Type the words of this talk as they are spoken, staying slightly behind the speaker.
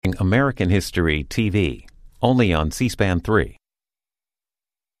watching American History TV, only on C-SPAN 3.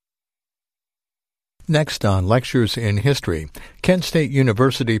 Next on Lectures in History, Kent State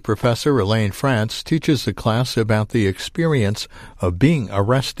University professor Elaine France teaches a class about the experience of being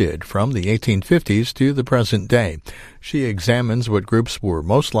arrested from the 1850s to the present day. She examines what groups were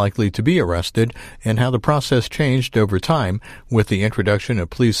most likely to be arrested and how the process changed over time with the introduction of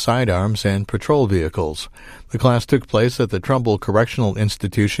police sidearms and patrol vehicles. The class took place at the Trumbull Correctional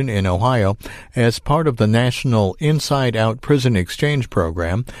Institution in Ohio as part of the National Inside Out Prison Exchange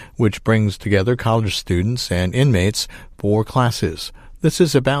Program, which brings together college students and inmates for classes. This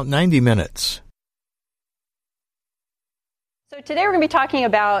is about 90 minutes. So today we're going to be talking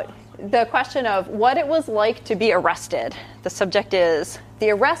about the question of what it was like to be arrested. The subject is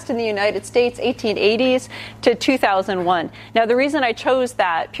the arrest in the United States, 1880s to 2001. Now, the reason I chose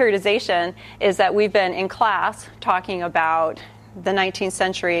that periodization is that we've been in class talking about the 19th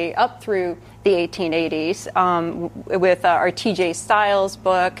century up through the 1880s with our T.J. Stiles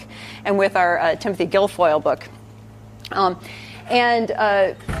book and with our Timothy Guilfoyle book. And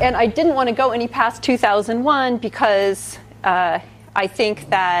I didn't want to go any past 2001 because I think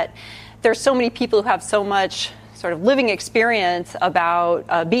that there's so many people who have so much sort of living experience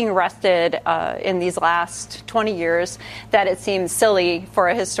about being arrested in these last 20 years that it seems silly for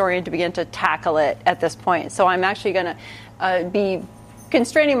a historian to begin to tackle it at this point. So I'm actually going to be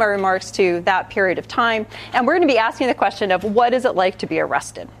constraining my remarks to that period of time. And we're going to be asking the question of what is it like to be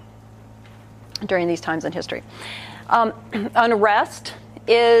arrested during these times in history. An arrest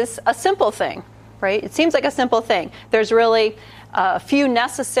is a simple thing, right? It seems like a simple thing. There's really a few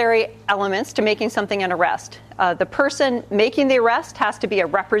necessary elements to making something an arrest. The person making the arrest has to be a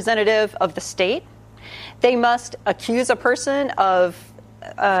representative of the state. They must accuse a person of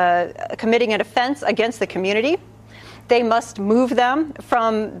committing an offense against the community. They must move them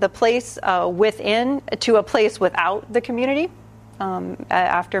from the place within to a place without the community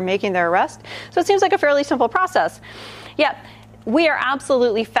after making their arrest. So it seems like a fairly simple process. Yet, we are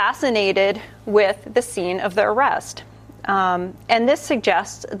absolutely fascinated with the scene of the arrest. And this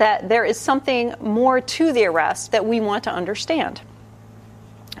suggests that there is something more to the arrest that we want to understand.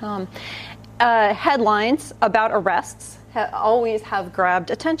 Headlines about arrests always have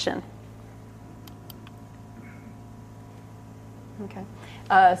grabbed attention. Okay.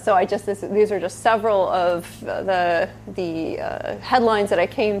 So these are just several of the headlines that I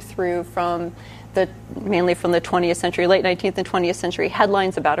came through from mainly from the 20th century, late 19th and 20th century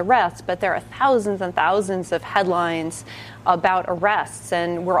headlines about arrests, but there are thousands and thousands of headlines about arrests,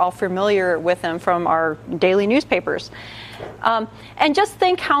 and we're all familiar with them from our daily newspapers. And just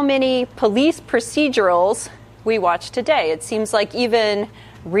think how many police procedurals we watch today. It seems like even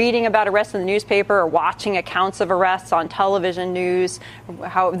reading about arrests in the newspaper or watching accounts of arrests on television news,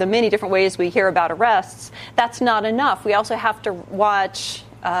 the many different ways we hear about arrests, that's not enough. We also have to watch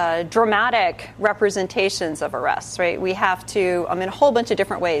dramatic representations of arrests, right? We have to, in a whole bunch of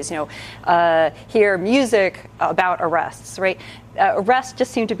different ways, hear music about arrests, right? Arrests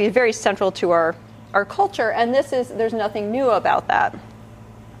just seem to be very central to our culture, and there's nothing new about that.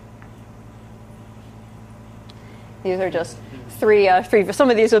 These are just three.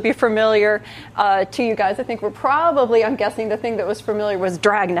 Some of these will be familiar to you guys. I think I'm guessing the thing that was familiar was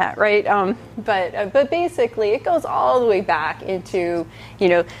Dragnet, right? But basically, it goes all the way back into,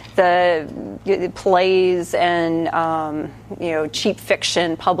 the plays and, cheap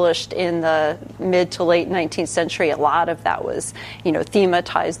fiction published in the mid to late 19th century. A lot of that was,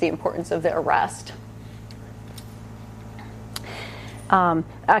 thematized the importance of the arrest.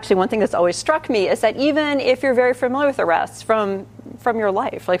 Actually, one thing that's always struck me is that even if you're very familiar with arrests from your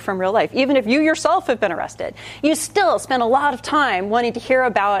life, like from real life, even if you yourself have been arrested, you still spend a lot of time wanting to hear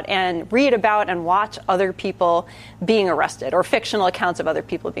about and read about and watch other people being arrested or fictional accounts of other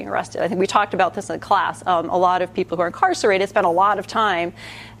people being arrested. I think we talked about this in class. A lot of people who are incarcerated spend a lot of time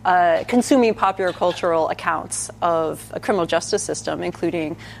consuming popular cultural accounts of a criminal justice system,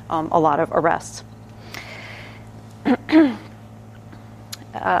 including a lot of arrests.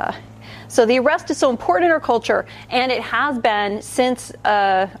 So the arrest is so important in our culture, and it has been since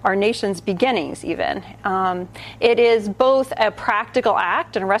our nation's beginnings even. It is both a practical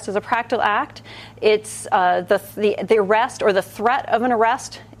act, an arrest is a practical act. It's the arrest or the threat of an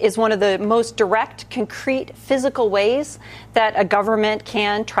arrest is one of the most direct, concrete, physical ways that a government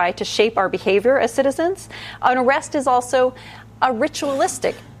can try to shape our behavior as citizens. An arrest is also a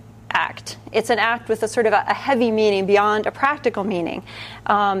ritualistic act. It's an act with a sort of a heavy meaning beyond a practical meaning.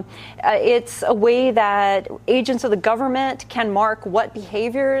 It's a way that agents of the government can mark what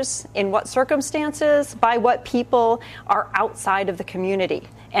behaviors, in what circumstances, by what people are outside of the community.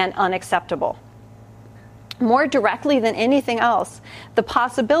 and unacceptable. More directly than anything else, the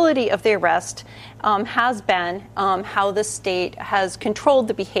possibility of the arrest has been how the state has controlled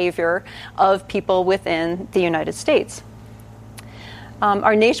the behavior of people within the United States.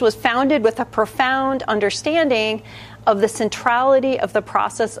 Our nation was founded with a profound understanding of the centrality of the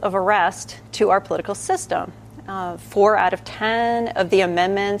process of arrest to our political system. 4 out of 10 of the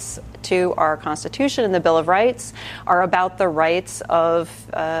amendments to our Constitution and the Bill of Rights are about the rights of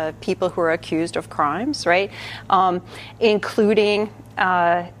people who are accused of crimes, right? Including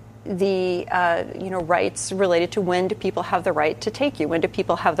the rights related to when do people have the right to take you, when do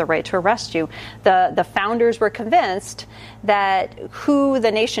people have the right to arrest you. The founders were convinced that who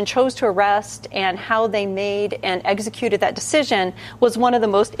the nation chose to arrest and how they made and executed that decision was one of the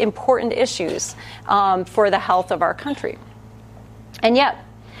most important issues for the health of our country. And yet,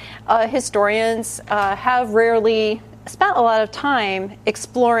 historians have rarely spent a lot of time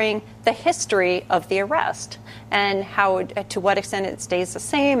exploring the history of the arrest and how, to what extent it stays the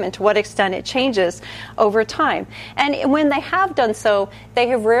same and to what extent it changes over time. And when they have done so, they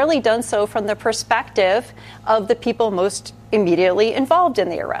have rarely done so from the perspective of the people most immediately involved in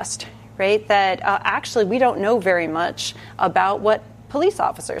the arrest, right? That actually we don't know very much about what police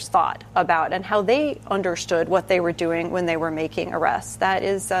officers thought about and how they understood what they were doing when they were making arrests. That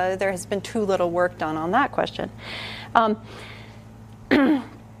is, there has been too little work done on that question. But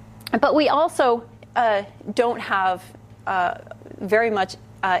we also don't have very much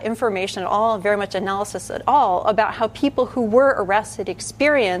information at all, very much analysis at all about how people who were arrested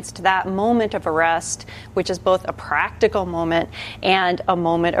experienced that moment of arrest, which is both a practical moment and a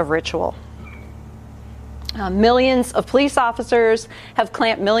moment of ritual. Millions of police officers have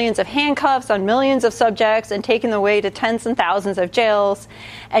clamped millions of handcuffs on millions of subjects and taken them away to tens and thousands of jails,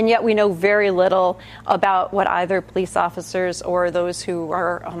 and yet we know very little about what either police officers or those who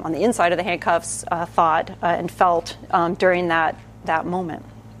are on the inside of the handcuffs thought and felt during that moment.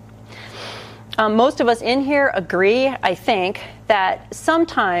 Most of us in here agree, I think, that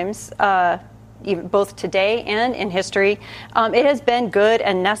sometimes even both today and in history, it has been good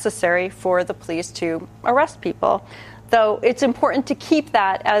and necessary for the police to arrest people, though it's important to keep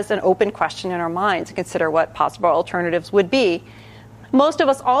that as an open question in our minds and consider what possible alternatives would be. Most of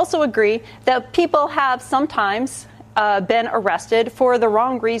us also agree that people have sometimes been arrested for the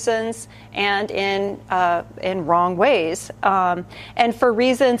wrong reasons and in wrong ways, and for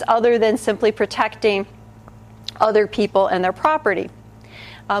reasons other than simply protecting other people and their property.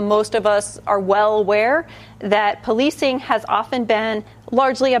 Most of us are well aware that policing has often been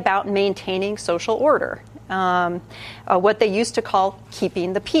largely about maintaining social order, what they used to call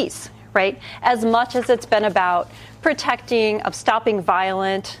keeping the peace, right? As much as it's been about protecting, stopping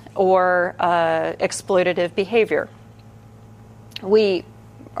violent or exploitative behavior. We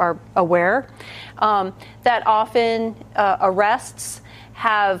are aware that often arrests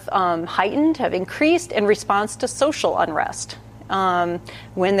have heightened, have increased in response to social unrest.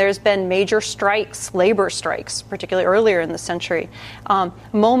 When there's been major strikes, labor strikes, particularly earlier in the century,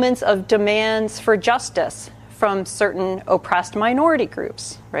 moments of demands for justice from certain oppressed minority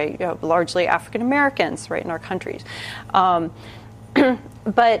groups, right? Largely African Americans, right, in our countries. But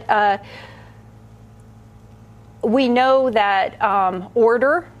we know that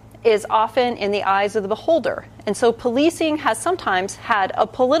order is often in the eyes of the beholder. And so policing has sometimes had a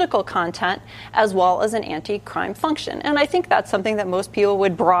political content as well as an anti-crime function. And I think that's something that most people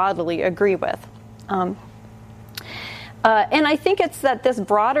would broadly agree with. And I think it's that this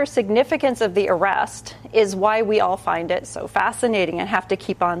broader significance of the arrest is why we all find it so fascinating and have to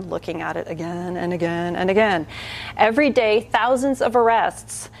keep on looking at it again and again and again. Every day, thousands of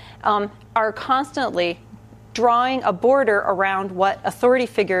arrests are constantly drawing a border around what authority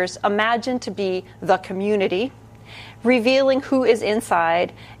figures imagine to be the community, revealing who is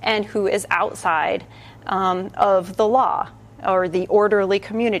inside and who is outside of the law or the orderly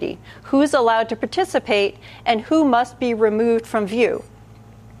community, who's allowed to participate and who must be removed from view.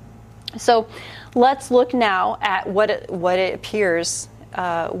 So let's look now at what it appears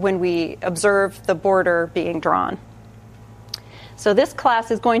when we observe the border being drawn. So this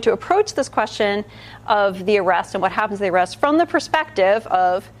class is going to approach this question of the arrest and what happens to the arrest from the perspective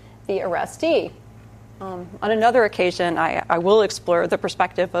of the arrestee. On another occasion, I will explore the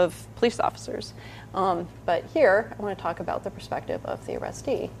perspective of police officers. But here, I want to talk about the perspective of the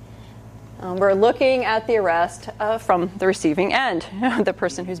arrestee. We're looking at the arrest from the receiving end, the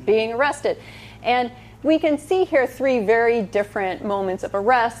person who's being arrested. And we can see here three very different moments of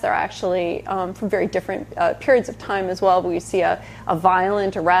arrest. They're actually from very different periods of time as well. We see a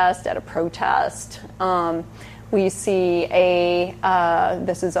violent arrest at a protest. We see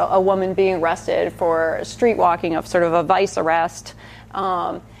this is a woman being arrested for street walking, of sort of a vice arrest.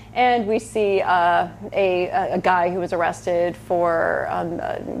 And we see a guy who was arrested for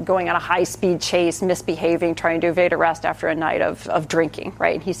going on a high-speed chase, misbehaving, trying to evade arrest after a night of drinking,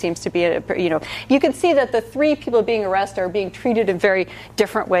 right? And he seems to be, you can see that the three people being arrested are being treated in very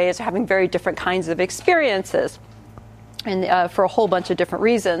different ways, having very different kinds of experiences, and for a whole bunch of different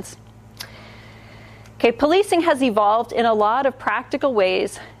reasons. Okay, policing has evolved in a lot of practical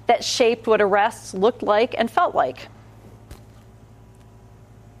ways that shaped what arrests looked like and felt like.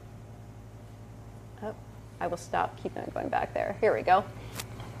 I will stop. Keep on going back there. Here we go.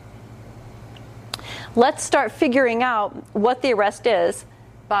 Let's start figuring out what the arrest is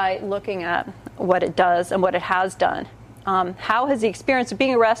by looking at what it does and what it has done. How has the experience of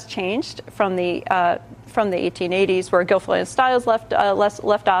being arrested changed from the 1880s, where Guilfoyle and Stiles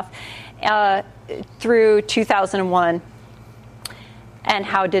left off, through 2001, and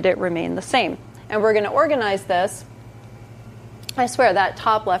how did it remain the same? And we're going to organize this. I swear, that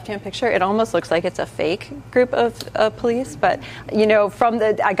top left-hand picture, it almost looks like it's a fake group of police, but,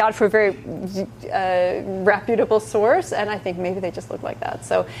 I got it from a very reputable source, and I think maybe they just look like that.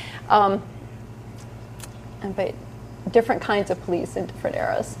 So, but different kinds of police in different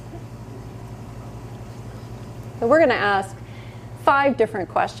eras. So we're going to ask 5 different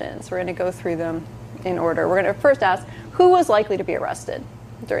questions. We're going to go through them in order. We're going to first ask, who was likely to be arrested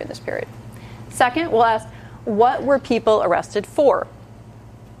during this period? Second, we'll ask, what were people arrested for?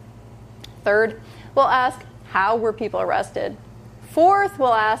 Third, we'll ask, how were people arrested? Fourth,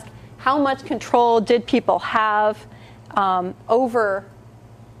 we'll ask, how much control did people have over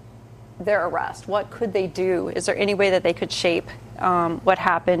their arrest? What could they do? Is there any way that they could shape what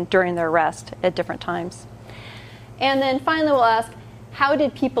happened during their arrest at different times? And then finally, we'll ask, how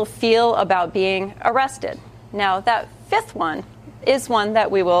did people feel about being arrested? Now, that fifth one is one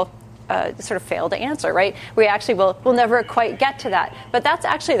that we will sort of fail to answer, right? We actually will never quite get to that. But that's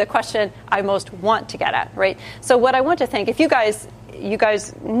actually the question I most want to get at, right? So what I want to think, if you guys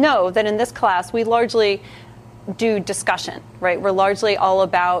know that in this class we largely do discussion, right? We're largely all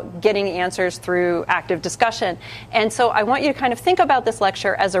about getting answers through active discussion. And so I want you to kind of think about this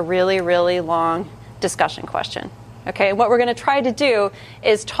lecture as a really, really long discussion question. Okay, and what we're going to try to do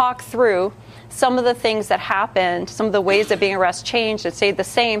is talk through some of the things that happened, some of the ways that being arrested changed and stayed the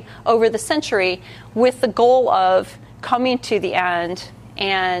same over the century, with the goal of coming to the end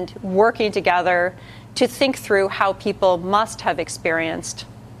and working together to think through how people must have experienced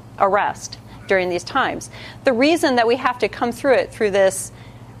arrest during these times. The reason that we have to come through it through this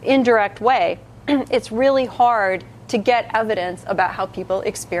indirect way, it's really hard to get evidence about how people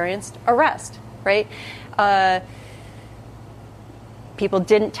experienced arrest, right? People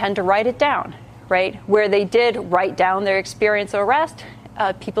didn't tend to write it down, right? Where they did write down their experience of arrest,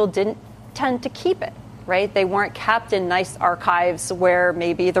 people didn't tend to keep it, right? They weren't kept in nice archives where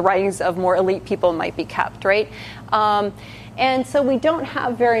maybe the writings of more elite people might be kept, right? And so we don't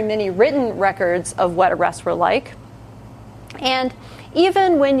have very many written records of what arrests were like. And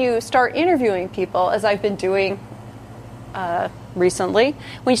even when you start interviewing people, as I've been doing recently,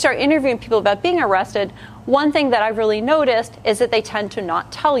 when you start interviewing people about being arrested, one thing that I've really noticed is that they tend to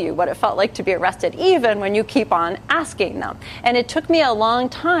not tell you what it felt like to be arrested, even when you keep on asking them. And it took me a long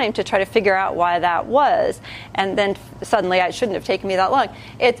time to try to figure out why that was. And then suddenly, it shouldn't have taken me that long.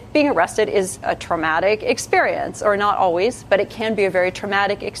 Being arrested is a traumatic experience, or not always, but it can be a very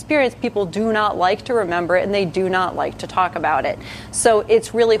traumatic experience. People do not like to remember it, and they do not like to talk about it. So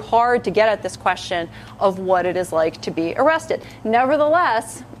it's really hard to get at this question of what it is like to be arrested.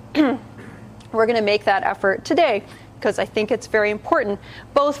 Nevertheless, we're going to make that effort today because I think it's very important,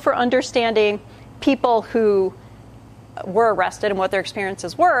 both for understanding people who were arrested and what their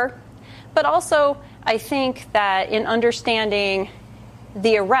experiences were, but also I think that in understanding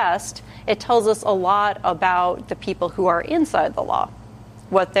the arrest, it tells us a lot about the people who are inside the law,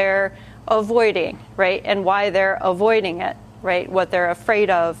 what they're avoiding, right, and why they're avoiding it, right, what they're afraid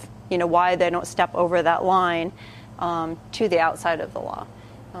of, why they don't step over that line to the outside of the law.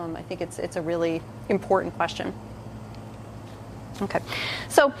 I think it's a really important question. Okay,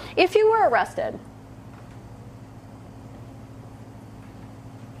 so if you were arrested,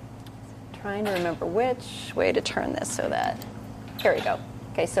 trying to remember which way to turn this so that, here we go.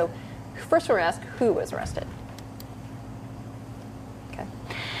 Okay, so first we're going to ask who was arrested. Okay,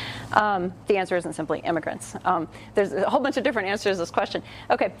 the answer isn't simply immigrants. There's a whole bunch of different answers to this question.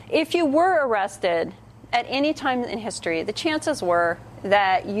 Okay, if you were arrested at any time in history, the chances were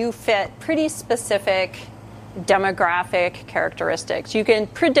that you fit pretty specific demographic characteristics. You can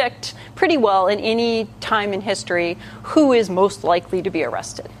predict pretty well in any time in history who is most likely to be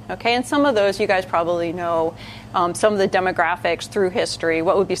arrested. Okay, and some of those you guys probably know. Some of the demographics through history.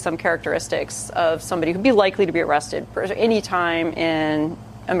 What would be some characteristics of somebody who'd be likely to be arrested for any time in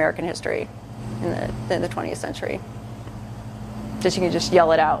American history in the 20th century? Just you can just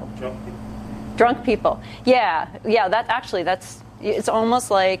yell it out. Drunk people. Yeah. It's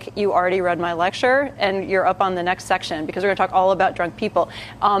almost like you already read my lecture and you're up on the next section because we're going to talk all about drunk people.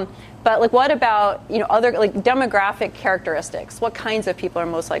 But like, what about other like demographic characteristics? What kinds of people are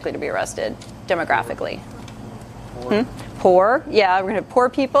most likely to be arrested demographically? Poor. Yeah, we're going to have poor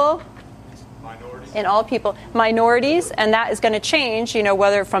people. Minorities. And all people. Minorities, and that is going to change.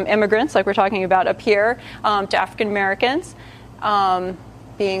 Whether from immigrants, like we're talking about up here, to African Americans,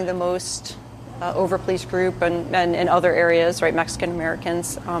 being the most over-policed group, and in other areas, right? Mexican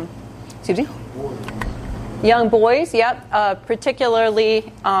Americans. Excuse me? Young boys, yep.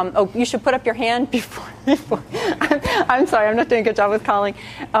 Particularly, you should put up your hand before. I'm sorry, I'm not doing a good job with calling.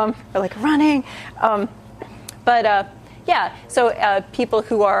 Or like running. So people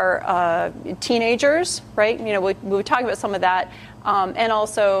who are teenagers, right? We were talking about some of that. And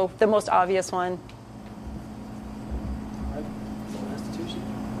also the most obvious one.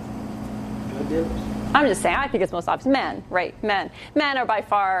 I'm just saying, I think it's most obvious. Men, right? Men are by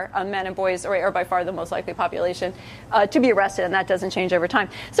far, men and boys are by far the most likely population to be arrested, and that doesn't change over time.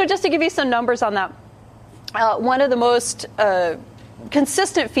 So just to give you some numbers on that, one of the most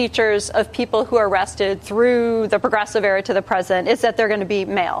consistent features of people who are arrested through the progressive era to the present is that they're going to be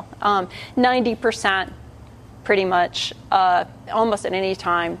male. 90%, pretty much, almost at any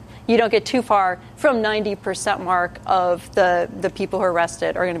time. You don't get too far from 90% mark of the people who are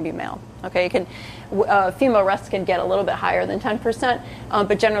arrested are going to be male. Okay, female arrests can get a little bit higher than 10%,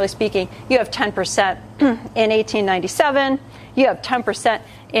 but generally speaking, you have 10% in 1897. You have 10%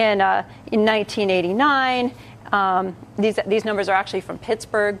 in 1989. These numbers are actually from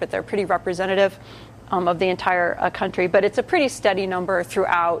Pittsburgh, but they're pretty representative of the entire country. But it's a pretty steady number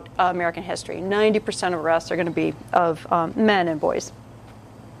throughout American history. 90% of arrests are going to be of men and boys.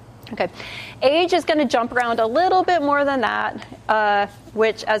 Okay, age is going to jump around a little bit more than that,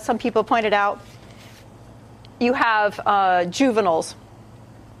 which, as some people pointed out, you have juveniles,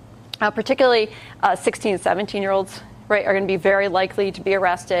 particularly 16, 17-year-olds, right, are going to be very likely to be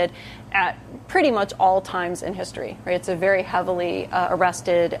arrested at pretty much all times in history. Right, it's a very heavily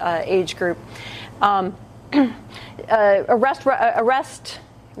arrested age group. Arrest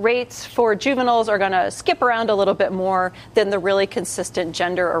rates for juveniles are going to skip around a little bit more than the really consistent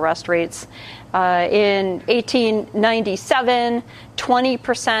gender arrest rates. In 1897,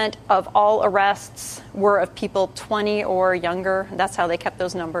 20% of all arrests were of people 20 or younger. That's how they kept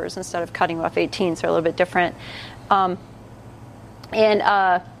those numbers instead of cutting off 18, so they're a little bit different. In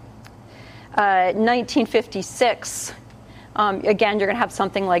 1956, again, you're going to have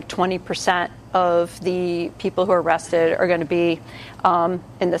something like 20% of the people who are arrested are going to be,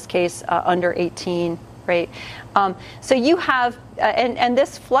 in this case, under 18, right? So you have, and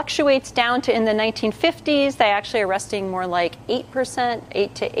this fluctuates down to in the 1950s, they actually are arresting more like 8%,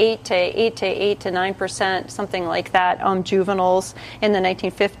 8 to 9%, something like that, juveniles in the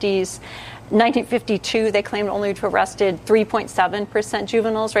 1950s. 1952, they claimed only to arrested 3.7%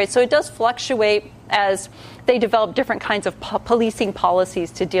 juveniles, right? So it does fluctuate as they develop different kinds of policing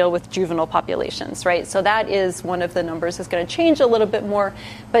policies to deal with juvenile populations, right? So that is one of the numbers that's going to change a little bit more.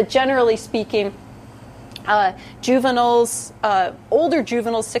 But generally speaking, juveniles, older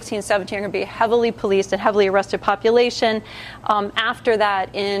juveniles, 16, 17, are going to be a heavily policed and heavily arrested population. After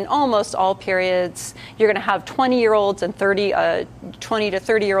that, in almost all periods, you're going to have 20-year-olds and 20 to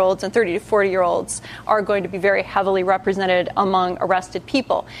 30-year-olds and 30 to 40-year-olds are going to be very heavily represented among arrested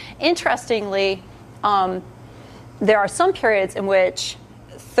people. Interestingly, there are some periods in which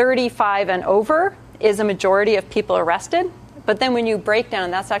 35 and over is a majority of people arrested. But then when you break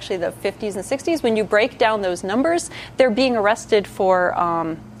down, that's actually the 50s and 60s, when you break down those numbers, they're being arrested for,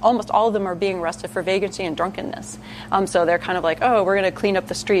 almost all of them are being arrested for vagrancy and drunkenness. So they're kind of like, oh, we're going to clean up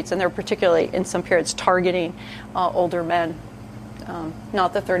the streets. And they're particularly, in some periods, targeting older men.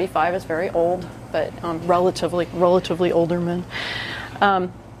 Not that 35 is very old, but relatively older men.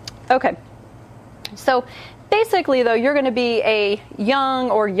 Okay. So basically, though, you're going to be a young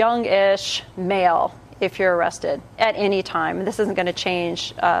or young-ish male if you're arrested at any time. This isn't going to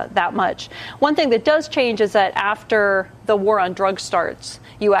change that much. One thing that does change is that after the war on drugs starts,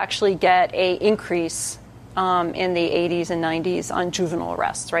 you actually get an increase in the 80s and 90s on juvenile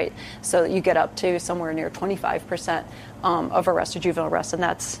arrests, right? So you get up to somewhere near 25% of arrested juvenile arrests, and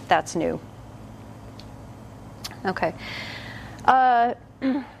that's new. Okay.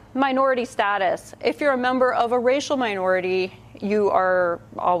 Minority status. If you're a member of a racial minority, you are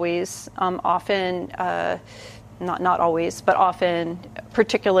always, often, not always, but often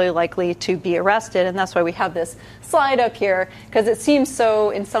particularly likely to be arrested. And that's why we have this slide up here, because it seems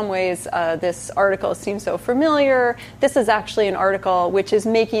so, in some ways, this article seems so familiar. This is actually an article which is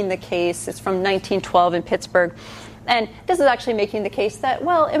making the case. It's from 1912 in Pittsburgh. And this is actually making the case that,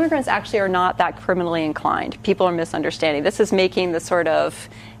 well, immigrants actually are not that criminally inclined. People are misunderstanding. This is making the sort of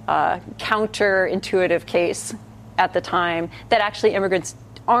counterintuitive case at the time that actually immigrants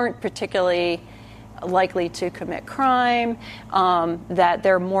aren't particularly likely to commit crime, that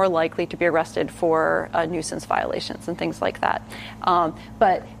they're more likely to be arrested for nuisance violations and things like that.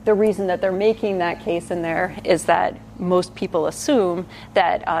 But the reason that they're making that case in there is that most people assume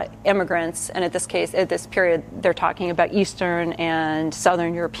that immigrants, and at this period, they're talking about Eastern and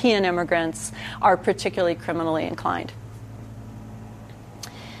Southern European immigrants, are particularly criminally inclined.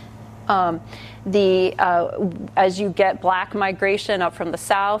 As you get black migration up from the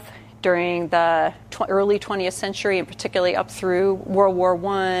South during the early 20th century, and particularly up through World War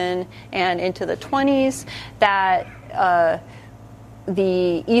I and into the 20s, that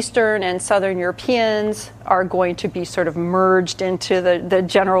the Eastern and Southern Europeans are going to be sort of merged into the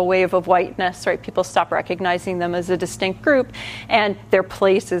general wave of whiteness, right? People stop recognizing them as a distinct group, and their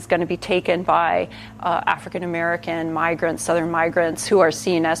place is going to be taken by African-American migrants, Southern migrants, who are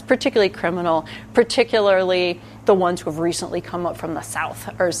seen as particularly criminal, particularly the ones who have recently come up from the South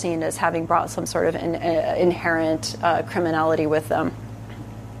are seen as having brought some sort of inherent criminality with them.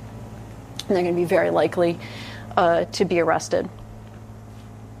 And they're going to be very likely to be arrested.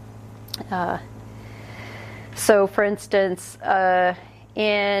 So, for instance,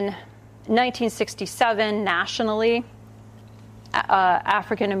 in 1967, nationally,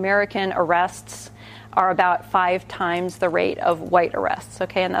 African-American arrests are about 5 times the rate of white arrests,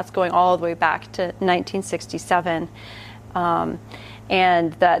 okay? And that's going all the way back to 1967.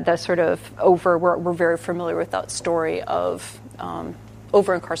 And that the sort of we're very familiar with that story of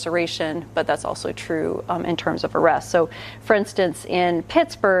over-incarceration, but that's also true in terms of arrests. So, for instance, in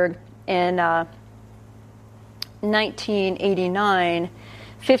Pittsburgh, in 1989,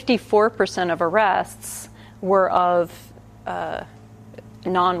 54% of arrests were of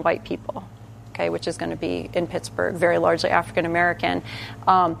non-white people, okay, which is going to be in Pittsburgh very largely African American,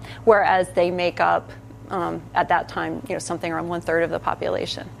 whereas they make up at that time, something around 1/3 of the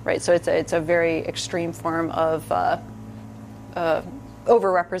population, right? So it's a very extreme form of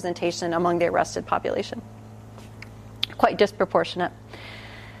overrepresentation among the arrested population, quite disproportionate.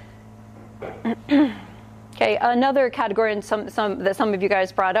 Okay, another category, and some that some of you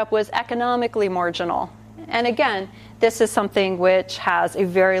guys brought up, was economically marginal. And again, this is something which has a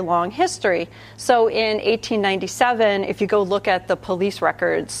very long history. So in 1897, if you go look at the police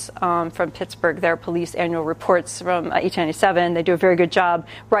records from Pittsburgh, their police annual reports from 1897, they do a very good job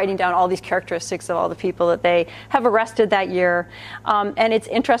writing down all these characteristics of all the people that they have arrested that year. And it's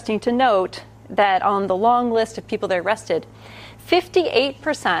interesting to note that on the long list of people they arrested,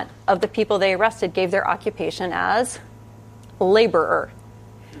 58% of the people they arrested gave their occupation as laborer.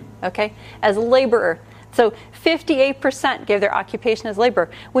 Okay? As laborer. So 58% gave their occupation as labor.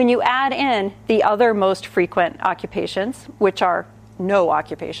 When you add in the other most frequent occupations, which are no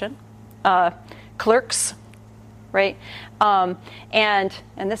occupation, clerks, right? And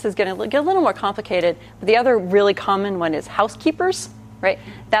this is going to get a little more complicated. But the other really common one is housekeepers, right?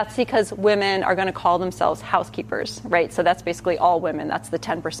 That's because women are going to call themselves housekeepers, right? So that's basically all women. That's the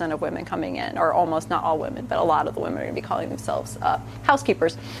 10% of women coming in, or almost not all women, but a lot of the women are going to be calling themselves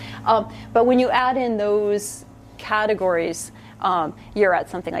housekeepers. But when you add in those categories, you're at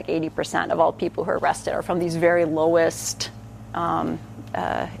something like 80% of all people who are arrested are from these very lowest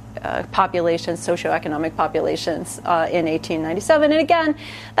populations, socioeconomic populations in 1897. And again,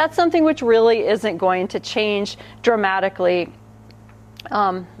 that's something which really isn't going to change dramatically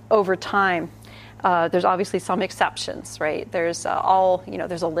over time. There's obviously some exceptions, right? There's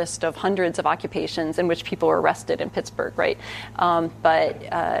there's a list of hundreds of occupations in which people were arrested in Pittsburgh, right? But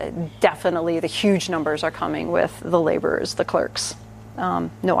definitely the huge numbers are coming with the laborers, the clerks,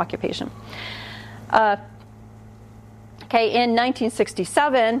 no occupation. In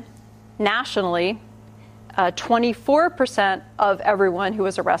 1967, nationally, 24% of everyone who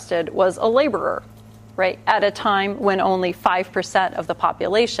was arrested was a laborer, right? At a time when only 5% of the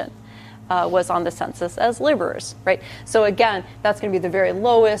population was on the census as laborers, right? So again, that's going to be the very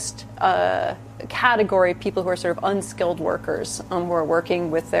lowest category, people who are sort of unskilled workers, who are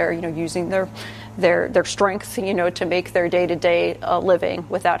working with their, using their strength, to make their day-to-day living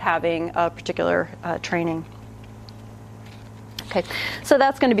without having a particular training. Okay, so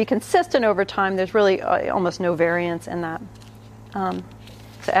that's going to be consistent over time. There's really almost no variance in that.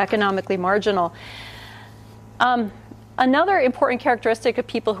 So economically marginal. Another important characteristic of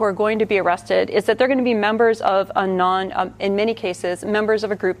people who are going to be arrested is that they're going to be members of a in many cases, members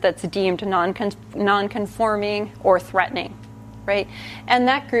of a group that's deemed non-conforming or threatening, right? And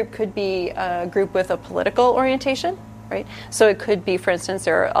that group could be a group with a political orientation, right? So it could be, for instance,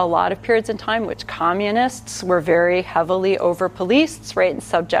 there are a lot of periods in time which communists were very heavily over-policed, right, and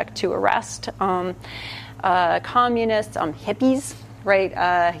subject to arrest. Communists, hippies, right?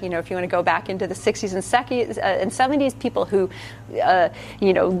 If you want to go back into the 60s and 70s, people who,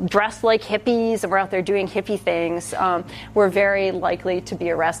 dressed like hippies and were out there doing hippie things were very likely to be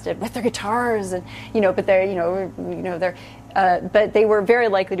arrested with their guitars, and but they were very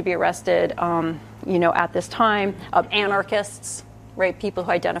likely to be arrested, at this time. Anarchists, right? People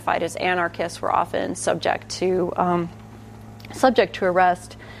who identified as anarchists were often subject to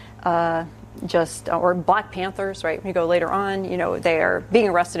arrest. Or Black Panthers, right? When you go later on, they are being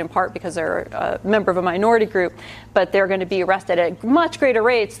arrested in part because they're a member of a minority group, but they're going to be arrested at much greater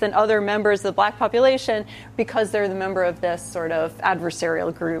rates than other members of the black population because they're the member of this sort of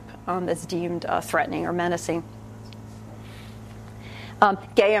adversarial group that's deemed threatening or menacing.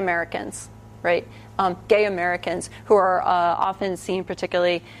 Gay Americans, right? Gay Americans who are often seen,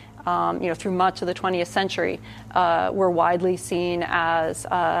 particularly through much of the 20th century, were widely seen as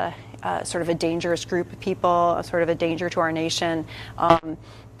sort of a dangerous group of people, sort of a danger to our nation,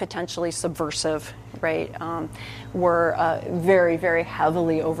 potentially subversive, right? Were very, very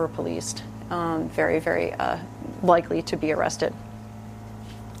heavily over-policed, very, very likely to be arrested.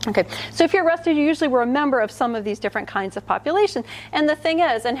 Okay, so if you're arrested, you usually were a member of some of these different kinds of population. And the thing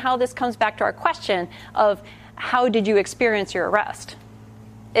is, and how this comes back to our question of how did you experience your arrest,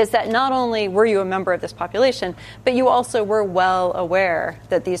 is that not only were you a member of this population, but you also were well aware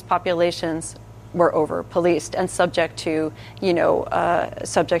that these populations were over-policed and subject to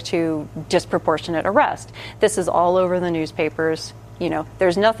disproportionate arrest. This is all over the newspapers.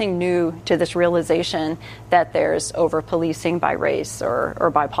 There's nothing new to this realization that there's over-policing by race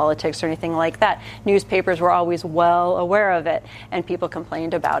or by politics or anything like that. Newspapers were always well aware of it, and people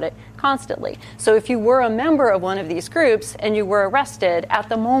complained about it constantly. So if you were a member of one of these groups and you were arrested, at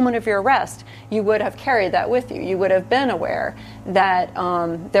the moment of your arrest, you would have carried that with you. You would have been aware that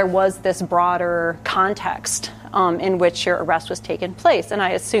there was this broader context in which your arrest was taking place. And I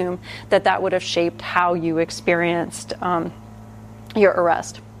assume that would have shaped how you experienced your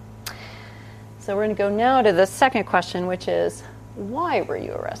arrest. So we're going to go now to the second question, which is, why were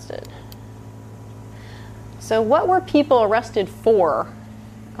you arrested? So what were people arrested for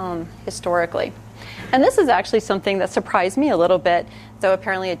historically? And this is actually something that surprised me a little bit, though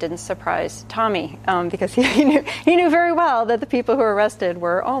apparently it didn't surprise Tommy, because he knew very well that the people who were arrested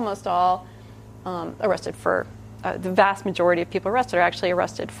were almost all arrested for, the vast majority of people arrested are actually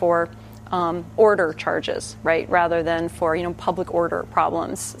arrested for order charges, right, rather than for public order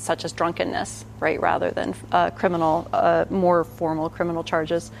problems such as drunkenness, right, rather than criminal, more formal criminal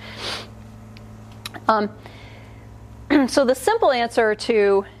charges. So the simple answer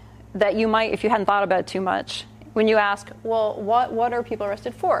to that you might, if you hadn't thought about it too much, when you ask, well, what are people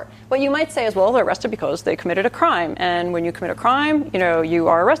arrested for? What you might say is, well, they're arrested because they committed a crime, and when you commit a crime, you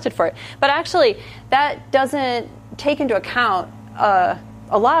are arrested for it. But actually, that doesn't take into account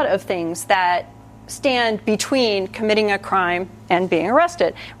a lot of things that stand between committing a crime and being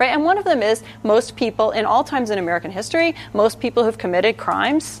arrested, right? And one of them is most people, in all times in American history, most people who've committed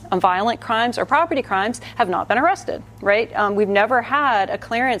crimes, violent crimes or property crimes, have not been arrested, right? We've never had a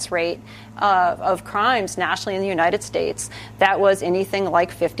clearance rate of crimes nationally in the United States that was anything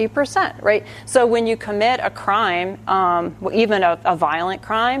like 50%, right? So when you commit a crime, even a violent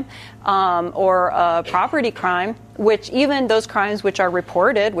crime or a property crime, which even those crimes which are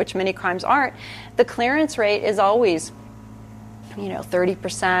reported, which many crimes aren't, the clearance rate is always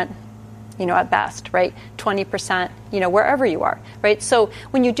 30%, at best, right? 20%, wherever you are, right? So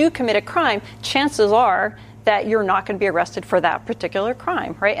when you do commit a crime, chances are that you're not going to be arrested for that particular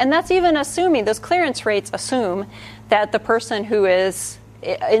crime, right? And that's even assuming, those clearance rates assume that the person who ends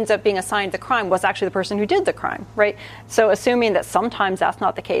up being assigned the crime was actually the person who did the crime, right? So assuming that sometimes that's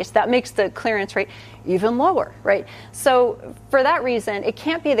not the case, that makes the clearance rate even lower, right? So for that reason, it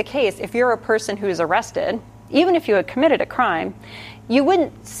can't be the case if you're a person who is arrested, even if you had committed a crime, you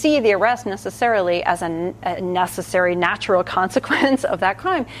wouldn't see the arrest necessarily as a necessary natural consequence of that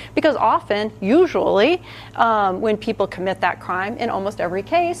crime, because often, usually, when people commit that crime, in almost every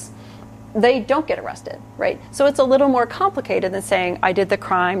case, they don't get arrested, right? So it's a little more complicated than saying, I did the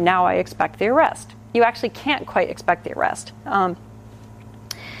crime, now I expect the arrest. you actually can't quite expect the arrest.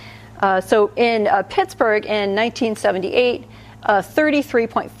 So in Pittsburgh in 1978,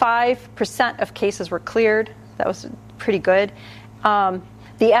 33.5% of cases were cleared. That was pretty good. The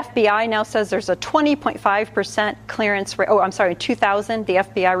FBI now says there's a 20.5% clearance rate. Oh, I'm sorry, in 2000, the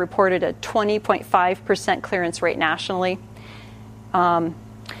FBI reported a 20.5% clearance rate nationally.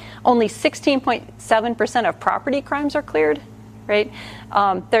 Only 16.7% of property crimes are cleared, right?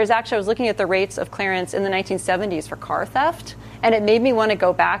 There's actually, I was looking at the rates of clearance in the 1970s for car theft, and it made me want to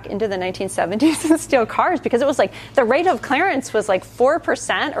go back into the 1970s and steal cars, because it was like the rate of clearance was like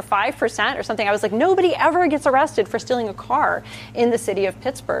 4% or 5% or something. I was like, nobody ever gets arrested for stealing a car in the city of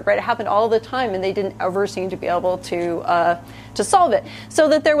Pittsburgh, right? It happened all the time, and they didn't ever seem to be able to solve it. So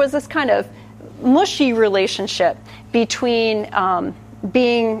that there was this kind of mushy relationship between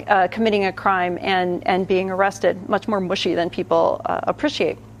committing a crime and being arrested, much more mushy than people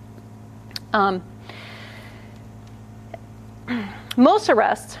appreciate. Most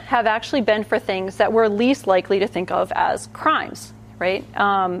arrests have actually been for things that we're least likely to think of as crimes, right?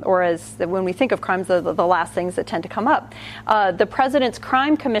 Or as when we think of crimes, the last things that tend to come up. The President's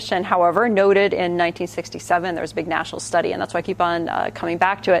Crime Commission, however, noted in 1967, there was a big national study, and that's why I keep on coming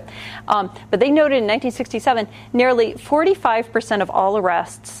back to it. But they noted in 1967, nearly 45% of all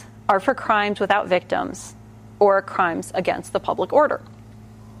arrests are for crimes without victims or crimes against the public order.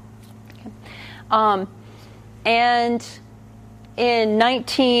 Okay. And in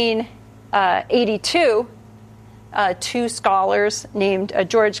 1982, two scholars named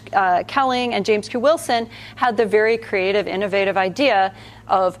George Kelling and James Q. Wilson had the very creative, innovative idea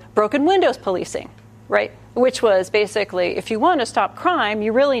of broken windows policing, right? Which was basically, if you want to stop crime,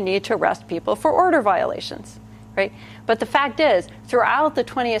 you really need to arrest people for order violations, right? But the fact is, throughout the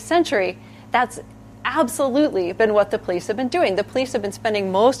 20th century, that's absolutely been what the police have been doing. The police have been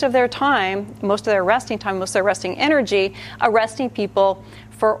spending most of their time, most of their arresting time, most of their arresting energy, arresting people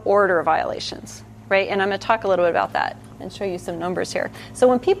for order violations, right? And I'm going to talk a little bit about that and show you some numbers here. So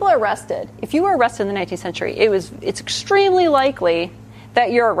when people are arrested, if you were arrested in the 19th century, it's extremely likely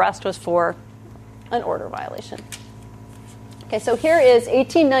that your arrest was for an order violation. Okay, so here is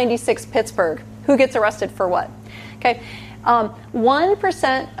 1896 Pittsburgh. Who gets arrested for what? Okay.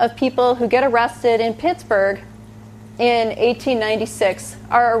 1% of people who get arrested in Pittsburgh in 1896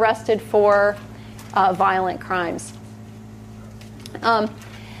 are arrested for violent crimes.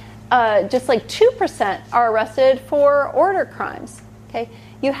 Just like 2% are arrested for order crimes. Okay,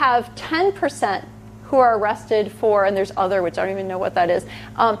 you have 10% who are arrested for, and there's other, which I don't even know what that is.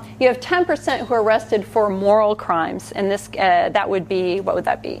 You have 10% who are arrested for moral crimes, and this that would be, what would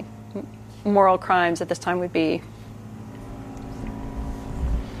that be? Moral crimes at this time would be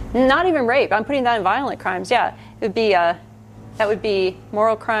not even rape. I'm putting that in violent crimes. Yeah, it would be that would be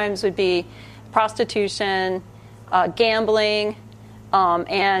moral crimes. Would be prostitution, gambling,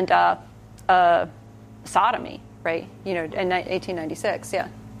 and sodomy. Right? You know, in 1896. Yeah.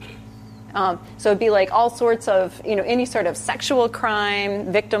 So it'd be like all sorts of, you know, any sort of sexual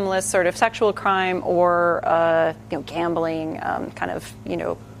crime, victimless sort of sexual crime, or you know, gambling, kind of, you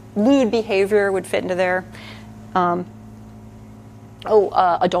know, lewd behavior would fit into there.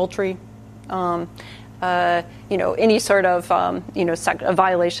 Adultery, you know, any sort of, you know, a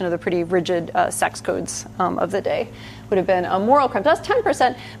violation of the pretty rigid sex codes of the day would have been a moral crime. That's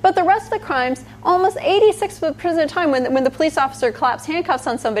 10%. But the rest of the crimes, almost 86% of the time, when the police officer claps handcuffs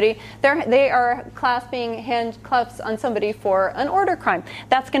on somebody, they are clasping handcuffs on somebody for an order crime.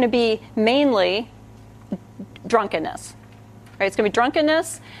 That's going to be mainly drunkenness. Right? It's going to be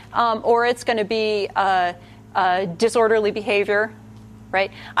drunkenness, or it's going to be disorderly behavior. Right?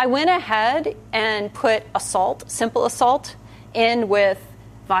 I went ahead and put assault, simple assault, in with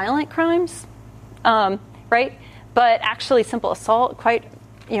violent crimes, right? But actually, simple assault, quite,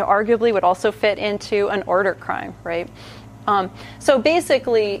 you know, arguably would also fit into an order crime, right? So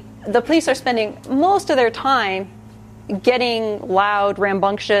basically, the police are spending most of their time getting loud,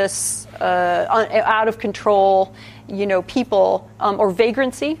 rambunctious, out of control, you know, people, or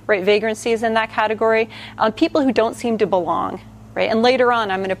vagrancy, right? Vagrancy is in that category. People who don't seem to belong. Right, and later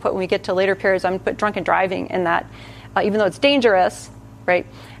on, I'm going to put, when we get to later periods, I'm going to put drunken driving in that, even though it's dangerous, right?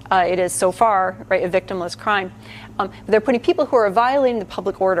 It is so far, right, a victimless crime. They're putting people who are violating the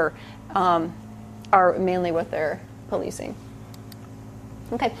public order, are mainly what they're policing.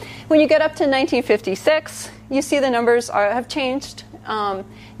 Okay, when you get up to 1956, you see the numbers have changed.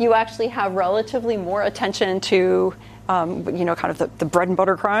 You actually have relatively more attention to you know, kind of the bread and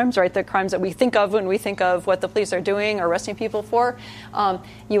butter crimes, right? The crimes that we think of when we think of what the police are doing or arresting people for.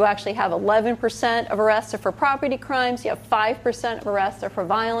 You actually have 11% of arrests are for property crimes. You have 5% of arrests are for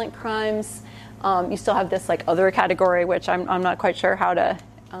violent crimes. You still have this like other category, which I'm not quite sure how to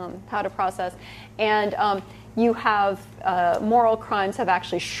process. And you have moral crimes have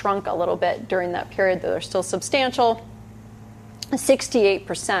actually shrunk a little bit during that period, though they're still substantial.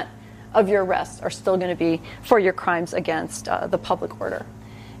 68% of your arrests are still going to be for your crimes against the public order.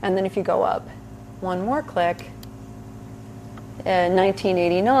 And then if you go up one more click, in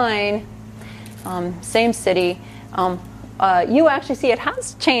 1989, same city, you actually see it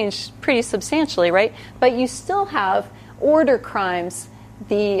has changed pretty substantially, right? But you still have order crimes,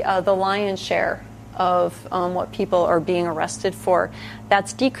 the lion's share of what people are being arrested for.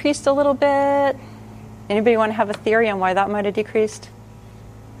 That's decreased a little bit. Anybody want to have a theory on why that might have decreased?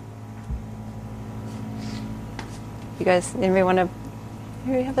 You guys, anybody want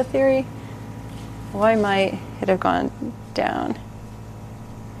to have a theory? Why might it have gone down?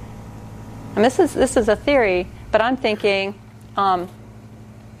 And this is a theory, but I'm thinking, I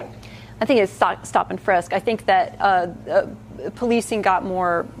think it's stop and frisk. I think that policing got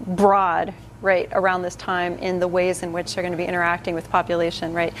more broad, right, around this time in the ways in which they're going to be interacting with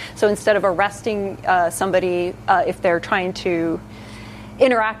population, right? So instead of arresting somebody if they're trying to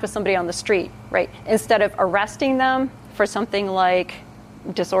interact with somebody on the street, right, instead of arresting them for something like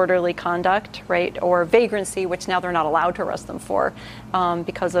disorderly conduct, right, or vagrancy, which now they're not allowed to arrest them for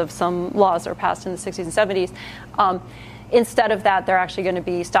because of some laws that were passed in the 60s and 70s. Instead of that, they're actually going to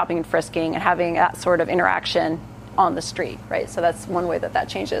be stopping and frisking and having that sort of interaction on the street, right? So that's one way that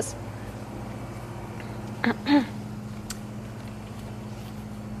changes.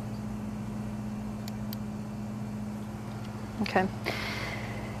 Okay.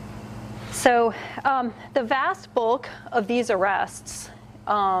 So the vast bulk of these arrests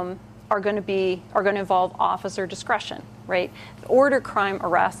are going to involve officer discretion, right? Order crime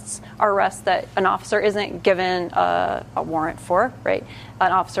arrests are arrests that an officer isn't given a warrant for, right?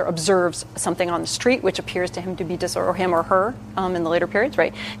 An officer observes something on the street which appears to him to be or him or her in the later periods,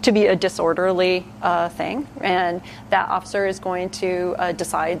 right, to be a disorderly thing, and that officer is going to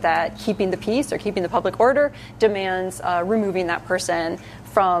decide that keeping the peace or keeping the public order demands removing that person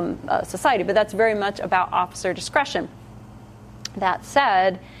from society. But that's very much about officer discretion. That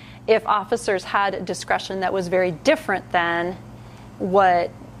said, if officers had discretion that was very different than what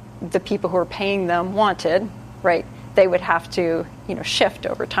the people who are paying them wanted, right, they would have to, shift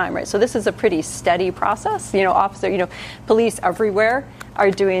over time, right? So this is a pretty steady process. Police everywhere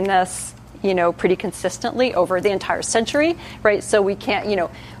are doing this, pretty consistently over the entire century, right? So we can't,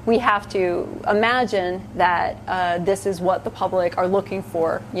 we have to imagine that this is what the public are looking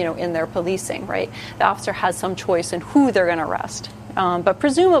for, in their policing, right? The officer has some choice in who they're going to arrest. But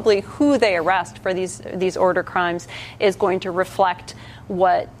presumably who they arrest for these order crimes is going to reflect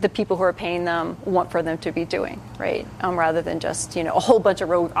what the people who are paying them want for them to be doing, right? Rather than just, a whole bunch of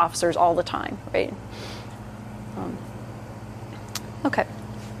rogue officers all the time, right? Okay.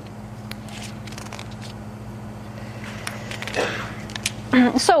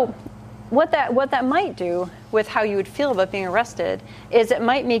 So what that might do with how you would feel about being arrested is it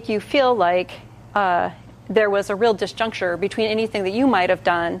might make you feel like there was a real disjuncture between anything that you might have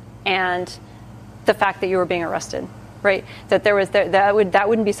done and the fact that you were being arrested, right? That that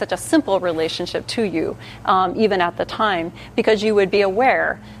wouldn't be such a simple relationship to you, even at the time, because you would be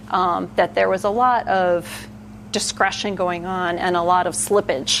aware that there was a lot of discretion going on and a lot of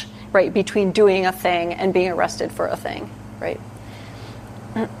slippage, right, between doing a thing and being arrested for a thing, right?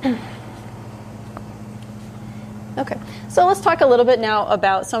 Okay, so let's talk a little bit now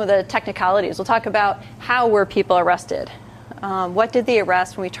about some of the technicalities. We'll talk about how were people arrested. What did they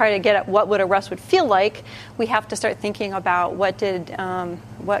arrest? When we try to get at what would arrest would feel like, we have to start thinking about what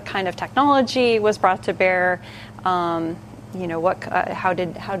kind of technology was brought to bear. How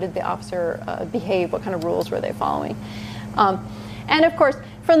did the officer behave? What kind of rules were they following? And of course,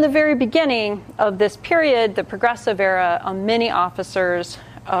 from the very beginning of this period, the Progressive Era, many officers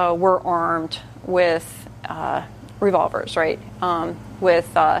were armed with revolvers, right? With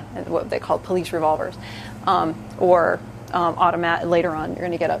what they call police revolvers, or automatic. Later on, you're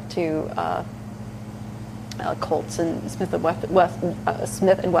going to get up to Colts and Smith and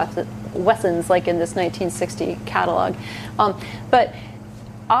Wessons, like in this 1960 catalog. But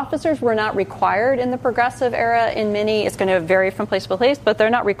officers were not required in the Progressive Era. In many, it's going to vary from place to place, but they're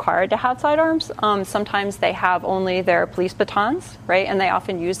not required to have sidearms. Sometimes they have only their police batons, right? And they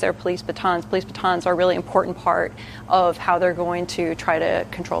often use their police batons. Police batons are a really important part of how they're going to try to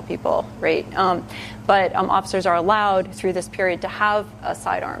control people, right? But officers are allowed through this period to have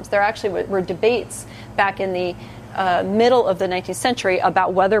sidearms. There actually were debates back in the middle of the 19th century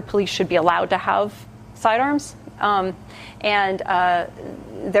about whether police should be allowed to have sidearms.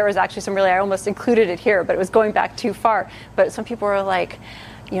 there was actually some I almost included it here, but it was going back too far. But some people were like,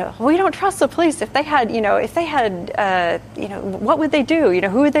 we don't trust the police. If they had, what would they do?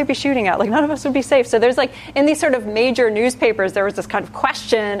 Who would they be shooting at? Like, none of us would be safe. So there's in these sort of major newspapers, there was this kind of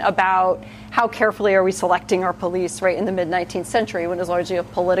question about how carefully are we selecting our police, right, in the mid-19th century, when it was largely a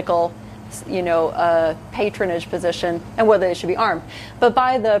political, patronage position, and whether they should be armed. But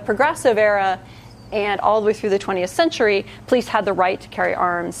by the Progressive era and all the way through the 20th century, police had the right to carry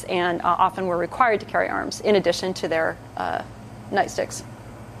arms and often were required to carry arms in addition to their nightsticks.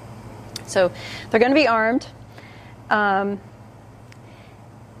 So they're going to be armed. And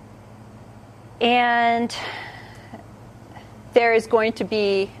there is going to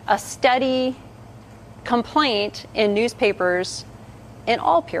be a steady complaint in newspapers in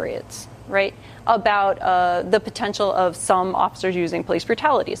all periods, right, about the potential of some officers using police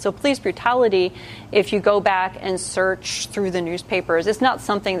brutality. So police brutality, if you go back and search through the newspapers, it's not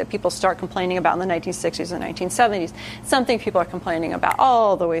something that people start complaining about in the 1960s and 1970s. It's something people are complaining about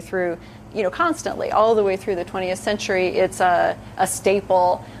all the way through, constantly, all the way through the 20th century. It's a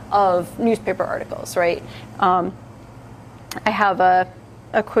staple of newspaper articles, right? I have a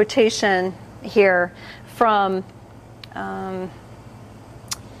quotation here from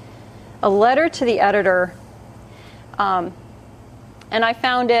a letter to the editor, and I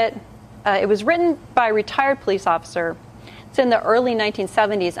found it. It was written by a retired police officer. It's in the early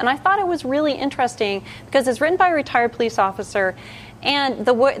 1970s, and I thought it was really interesting because it's written by a retired police officer, and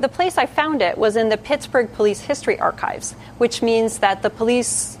the place I found it was in the Pittsburgh Police History Archives, which means that the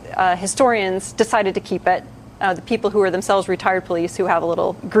police historians decided to keep it. The people who are themselves retired police, who have a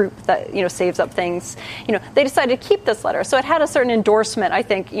little group that saves up things, they decided to keep this letter. So it had a certain endorsement, I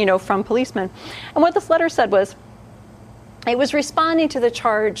think, from policemen. And what this letter said was, it was responding to the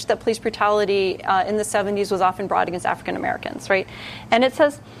charge that police brutality in the 70s was often brought against African Americans, right? And it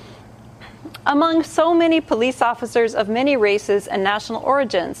says, among so many police officers of many races and national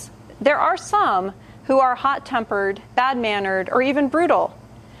origins, there are some who are hot-tempered, bad-mannered, or even brutal.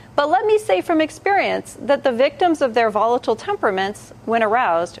 But let me say from experience that the victims of their volatile temperaments, when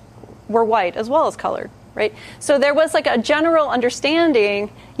aroused, were white as well as colored, right? So there was a general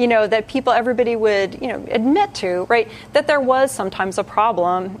understanding, that everybody would, admit to, right, that there was sometimes a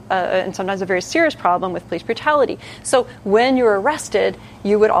problem, and sometimes a very serious problem with police brutality. So when you were arrested,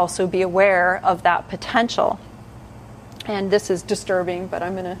 you would also be aware of that potential. And this is disturbing, but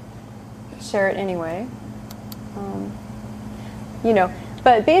I'm going to share it anyway.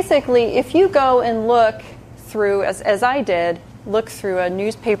 But basically, if you go and look through, as I did, look through a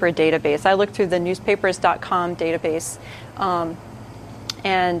newspaper database. I looked through the newspapers.com database,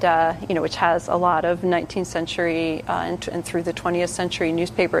 which has a lot of 19th century and through the 20th century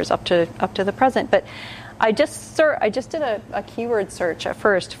newspapers up to the present. But I just did a keyword search at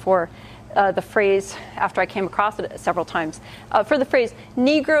first for the phrase, after I came across it several times, for the phrase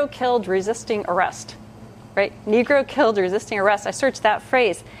 "Negro killed resisting arrest." Right? Negro killed resisting arrest. I searched that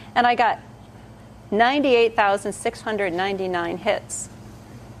phrase, and I got 98,699 hits.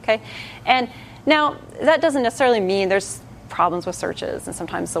 Okay? And now, that doesn't necessarily mean there's problems with searches, and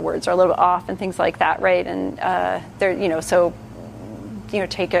sometimes the words are a little bit off and things like that, right? And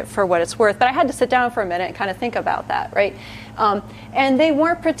take it for what it's worth. But I had to sit down for a minute and kind of think about that, right? And they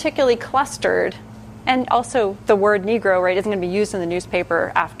weren't particularly clustered. And also, the word Negro, right, isn't going to be used in the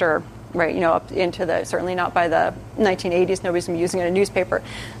newspaper after, right, up into certainly not by the 1980s, nobody's been using it in a newspaper.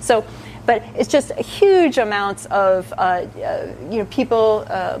 So, but it's just huge amounts of, people,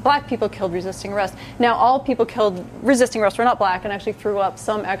 black people killed resisting arrest. Now, all people killed resisting arrest were not black, and actually threw up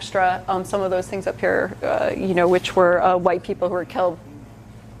some extra, some of those things up here, which were white people who were killed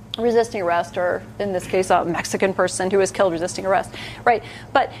resisting arrest, or in this case, a Mexican person who was killed resisting arrest, right?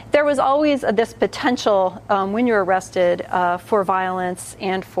 But there was always this potential when you're arrested for violence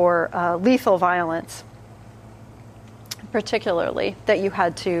and for lethal violence, particularly, that you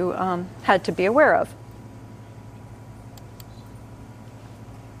had to be aware of.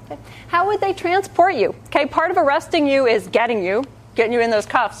 Okay. How would they transport you? Okay, part of arresting you is getting you in those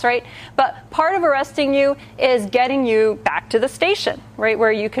cuffs, right? But part of arresting you is getting you back to the station, right,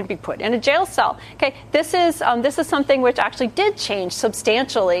 where you can be put in a jail cell. Okay, this is something which actually did change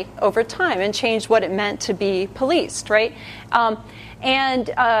substantially over time and changed what it meant to be policed, right? And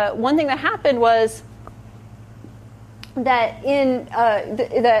one thing that happened was that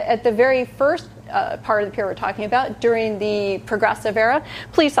at the very first part of the period we're talking about, during the Progressive era,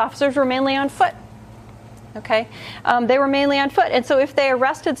 police officers were mainly on foot. Okay, they were mainly on foot, and so if they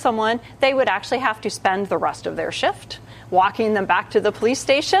arrested someone, they would actually have to spend the rest of their shift walking them back to the police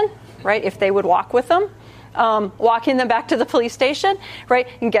station, right? If they would walk with them, walking them back to the police station, right,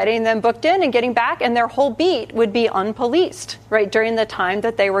 and getting them booked in and getting back, and their whole beat would be unpoliced, right, during the time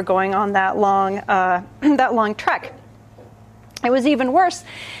that they were going on that long trek. It was even worse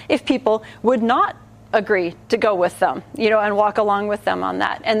if people would not agree to go with them, and walk along with them on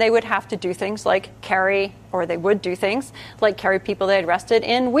that. And they would have to do things like carry people they had arrested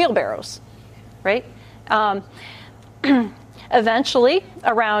in wheelbarrows, right? Eventually,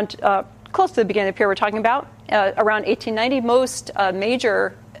 around close to the beginning of the period we're talking about, around 1890, most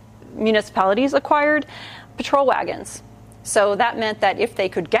major municipalities acquired patrol wagons. So that meant that if they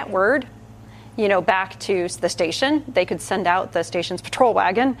could get word, back to the station, they could send out the station's patrol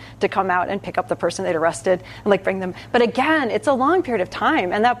wagon to come out and pick up the person they'd arrested and bring them. But again, it's a long period of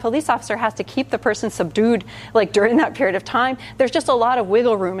time, and that police officer has to keep the person subdued during that period of time. There's just a lot of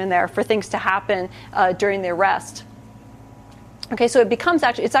wiggle room in there for things to happen during the arrest. Okay, so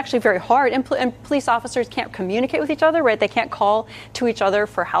it's actually very hard, and police officers can't communicate with each other, right? They can't call to each other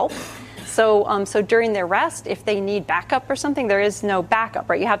for help. So during the arrest, if they need backup or something, there is no backup,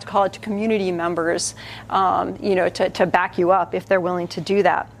 right? You have to call it to community members, to back you up if they're willing to do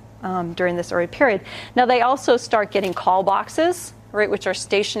that during this early period. Now, they also start getting call boxes, right, which are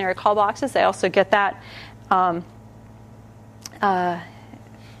stationary call boxes. They also get that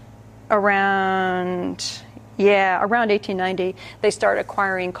around 1890, they start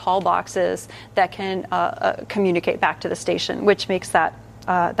acquiring call boxes that can communicate back to the station, which makes that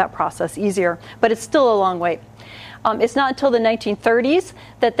process easier. But it's still a long wait. It's not until the 1930s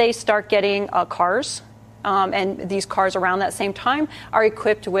that they start getting cars, and these cars around that same time are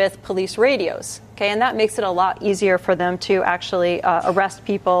equipped with police radios. Okay, and that makes it a lot easier for them to actually arrest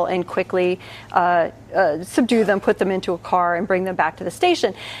people and quickly subdue them, put them into a car, and bring them back to the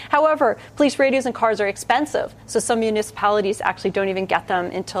station. However, police radios and cars are expensive, so some municipalities actually don't even get them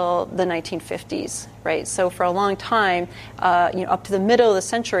until the 1950s. Right, so for a long time, up to the middle of the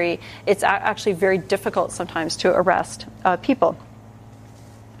century, it's actually very difficult sometimes to arrest people.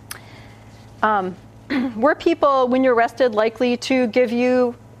 Were people, when you're arrested, likely to give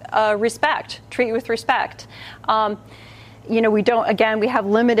you respect, treat you with respect? We have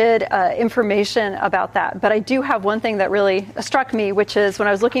limited information about that. But I do have one thing that really struck me, which is when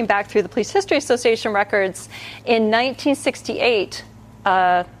I was looking back through the Police History Association records, in 1968,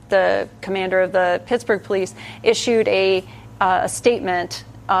 the commander of the Pittsburgh Police issued a statement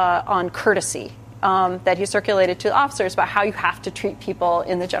on courtesy. That he circulated to the officers about how you have to treat people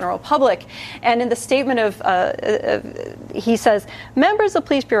in the general public. And in the statement he says, members of the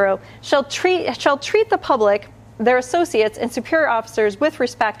Police Bureau shall treat the public, their associates, and superior officers with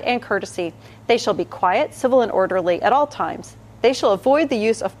respect and courtesy. They shall be quiet, civil, and orderly at all times. They shall avoid the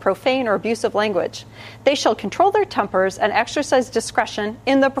use of profane or abusive language. They shall control their tempers and exercise discretion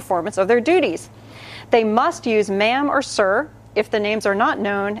in the performance of their duties. They must use ma'am or sir if the names are not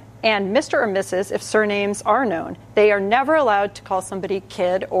known, and Mr. or Mrs. if surnames are known. They are never allowed to call somebody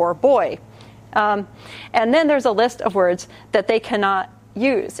kid or boy. And then there's a list of words that they cannot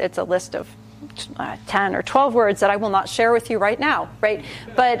use. It's a list of 10 or 12 words that I will not share with you right now, right?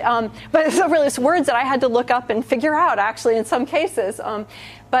 But it's words that I had to look up and figure out, actually, in some cases.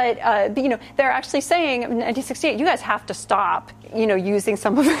 But they're actually saying in 1968, you guys have to stop, using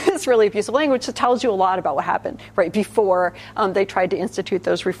some of this really abusive language. That tells you a lot about what happened, right, before they tried to institute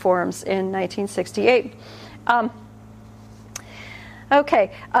those reforms in 1968.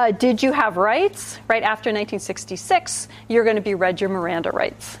 Did you have rights? Right after 1966, you're going to be read your Miranda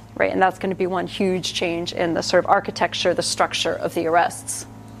rights, right? And that's going to be one huge change in the sort of architecture, the structure of the arrests.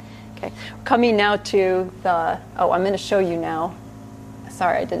 Okay, coming now to I'm going to show you now.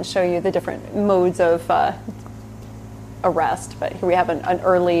 Sorry, I didn't show you the different modes of arrest, but here we have an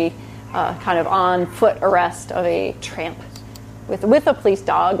early kind of on-foot arrest of a tramp with a police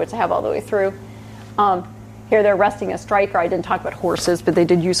dog, which I have all the way through. Here they're arresting a striker. I didn't talk about horses, but they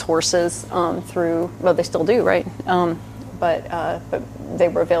did use horses they still do, right? But they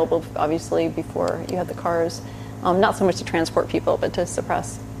were available, obviously, before you had the cars. Not so much to transport people, but to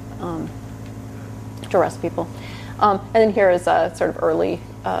suppress, to arrest people. And then here is a sort of early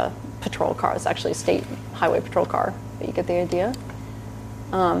patrol car. It's actually a state highway patrol car, but you get the idea.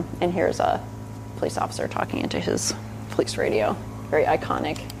 And here's a police officer talking into his police radio. Very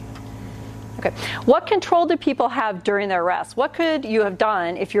iconic. Okay. What control do people have during their arrest? What could you have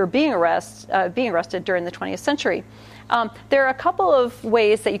done if you're being arrested during the 20th century? There are a couple of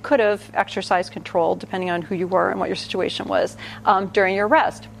ways that you could have exercised control, depending on who you were and what your situation was, during your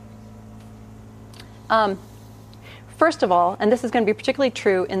arrest. First of all, and this is going to be particularly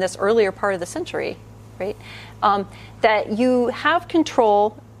true in this earlier part of the century, right? That you have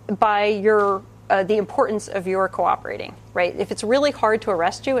control by your the importance of your cooperating, right? If it's really hard to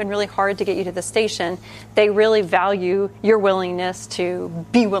arrest you and really hard to get you to the station, they really value your willingness to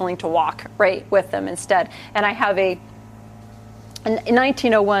be willing to walk, right, with them instead. And I have a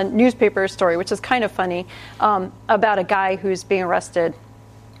 1901 newspaper story, which is kind of funny, about a guy who's being arrested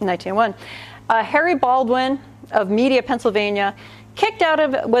in 1901. Harry Baldwin of Media, Pennsylvania,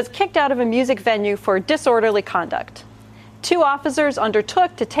 was kicked out of a music venue for disorderly conduct. 2 officers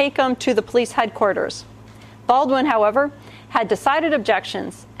undertook to take him to the police headquarters. Baldwin, however, had decided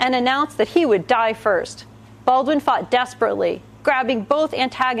objections and announced that he would die first. Baldwin fought desperately, grabbing both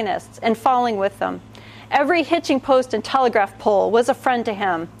antagonists and falling with them. Every hitching post and telegraph pole was a friend to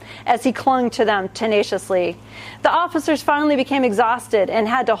him as he clung to them tenaciously. The officers finally became exhausted and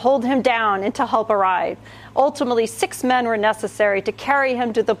had to hold him down until help arrived. Ultimately, 6 men were necessary to carry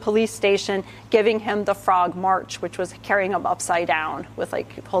him to the police station, giving him the frog march, which was carrying him upside down, with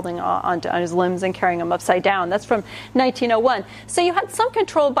like holding on his limbs and carrying him upside down. That's from 1901. So you had some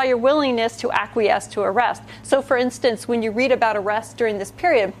control by your willingness to acquiesce to arrest. So, for instance, when you read about arrests during this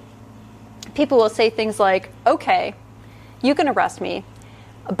period, people will say things like, okay, you can arrest me,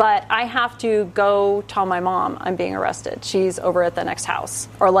 but I have to go tell my mom I'm being arrested. She's over at the next house.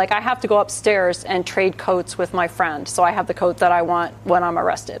 Or like, I have to go upstairs and trade coats with my friend, so I have the coat that I want when I'm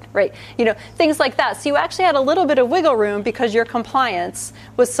arrested, right? You know, things like that. So you actually had a little bit of wiggle room because your compliance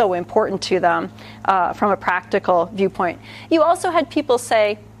was so important to them from a practical viewpoint. You also had people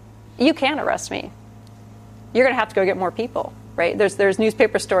say, you can't arrest me. You're going to have to go get more people. Right? There's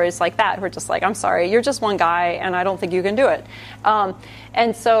newspaper stories like that who are just like, I'm sorry, you're just one guy, and I don't think you can do it.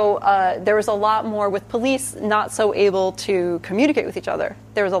 And so there was a lot more with police not so able to communicate with each other.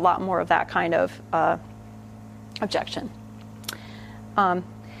 There was a lot more of that kind of objection.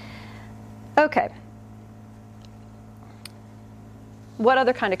 Okay. What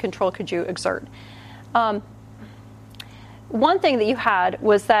other kind of control could you exert? One thing that you had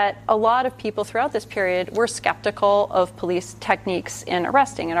was that a lot of people throughout this period were skeptical of police techniques in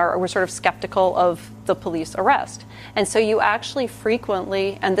arresting and were sort of skeptical of the police arrest. And so you actually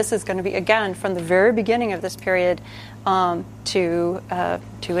frequently, and this is going to be, again, from the very beginning of this period to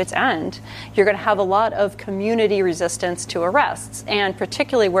its end, you're going to have a lot of community resistance to arrests. And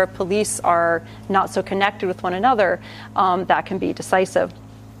particularly where police are not so connected with one another, that can be decisive.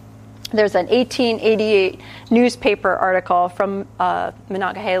 There's an 1888 newspaper article from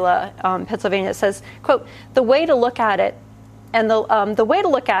Monongahela, Pennsylvania. That says, "quote The way to look at it, and the way to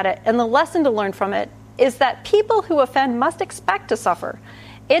look at it, and the lesson to learn from it is that people who offend must expect to suffer.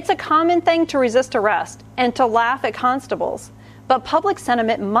 It's a common thing to resist arrest and to laugh at constables, but public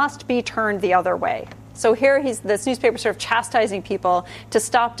sentiment must be turned the other way." So here this newspaper sort of chastising people to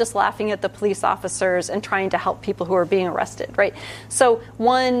stop just laughing at the police officers and trying to help people who are being arrested, right? So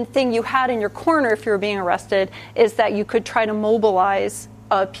one thing you had in your corner if you were being arrested is that you could try to mobilize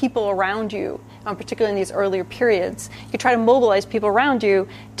people around you, particularly in these earlier periods. You try to mobilize people around you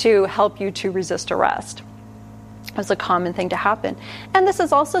to help you to resist arrest. It's a common thing to happen. And this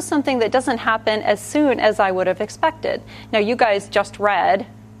is also something that doesn't happen as soon as I would have expected. Now, you guys just read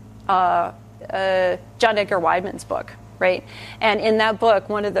John Edgar Wideman's book, right? And in that book,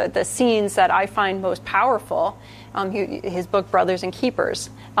 one of the scenes that I find most powerful, his book Brothers and Keepers,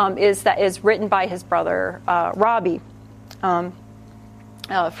 is written by his brother Robbie,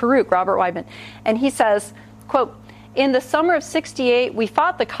 Farouk, Robert Wideman. And he says, quote, "In the summer of '68, we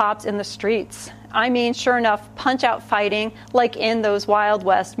fought the cops in the streets. I mean, sure enough, punch-out fighting like in those Wild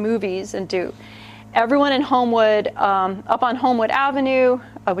West movies and do. Everyone in Homewood, up on Homewood Avenue,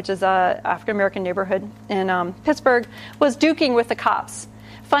 which is an African-American neighborhood in Pittsburgh, was duking with the cops.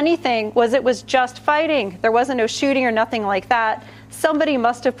 Funny thing was it was just fighting. There wasn't no shooting or nothing like that. Somebody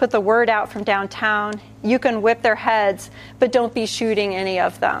must have put the word out from downtown. You can whip their heads, but don't be shooting any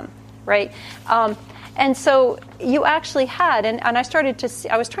of them," right? And so you actually had, and I started to see,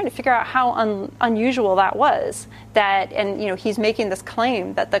 I was trying to figure out how unusual that was. That, and he's making this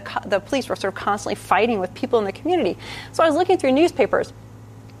claim that the police were sort of constantly fighting with people in the community. So I was looking through newspapers.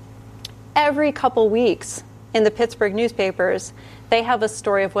 Every couple weeks in the Pittsburgh newspapers, they have a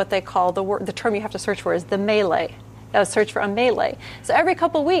story of what they call the term you have to search for is the melee. Search for a melee. So every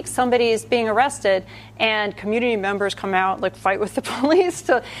couple of weeks, somebody is being arrested, and community members come out, like fight with the police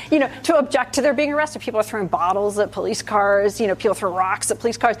to object to their being arrested. People are throwing bottles at police cars. People throw rocks at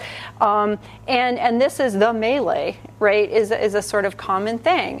police cars, and this is the melee, right? Is a sort of common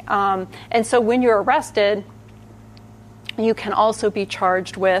thing. And so when you're arrested, you can also be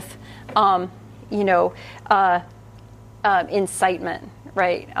charged with, incitement.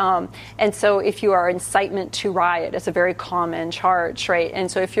 right? And so if you are incitement to riot, it's a very common charge, right?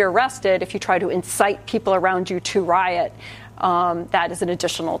 And so if you're arrested, if you try to incite people around you to riot, that is an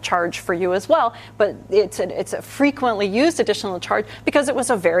additional charge for you as well. But it's a frequently used additional charge because it was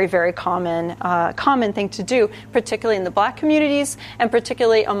a very, very common thing to do, particularly in the black communities and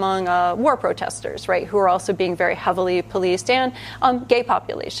particularly among war protesters, right, who are also being very heavily policed, and gay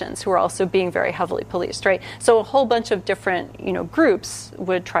populations who are also being very heavily policed, right? So a whole bunch of different, groups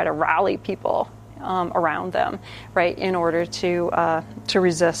would try to rally people around them, right, in order to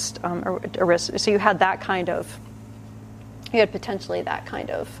resist arrest. So you had that kind of. You had potentially that kind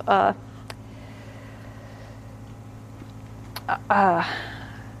of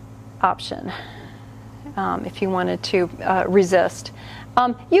option if you wanted to resist.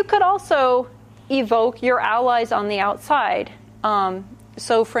 You could also evoke your allies on the outside.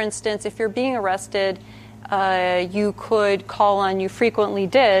 So, for instance, if you're being arrested, you could call on, you frequently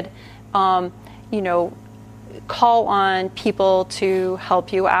did, call on people to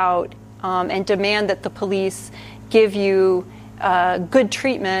help you out and demand that the police give you good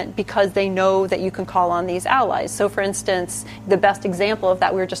treatment because they know that you can call on these allies. So, for instance, the best example of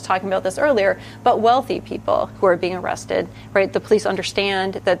that, we were just talking about this earlier, but wealthy people who are being arrested, right? The police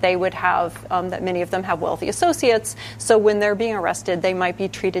understand that they would have, that many of them have wealthy associates. So when they're being arrested, they might be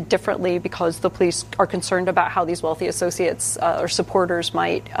treated differently because the police are concerned about how these wealthy associates or supporters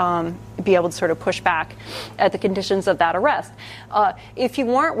might be able to sort of push back at the conditions of that arrest. If you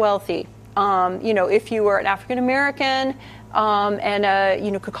weren't wealthy, if you were an African American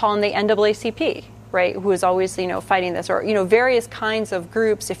and could call on the NAACP, right, who is always fighting this, or various kinds of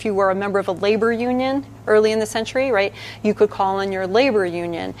groups. If you were a member of a labor union early in the century, right, you could call on your labor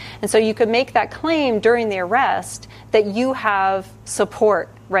union, and so you could make that claim during the arrest that you have support,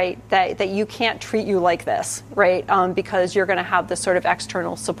 right, that you can't treat you like this, right, because you're going to have this sort of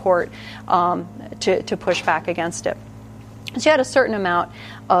external support to push back against it. So you had a certain amount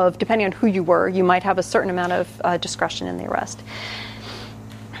of, depending on who you were, you might have a certain amount of discretion in the arrest.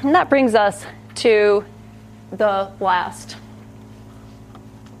 And that brings us to the last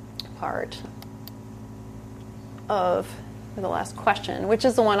part of the last question, which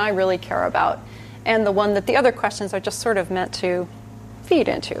is the one I really care about, and the one that the other questions are just sort of meant to feed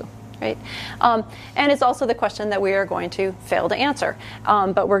into. Right? And it's also the question that we are going to fail to answer.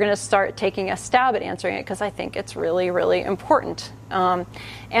 But we're going to start taking a stab at answering it because I think it's really, really important. And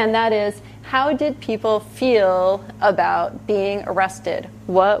that is, how did people feel about being arrested?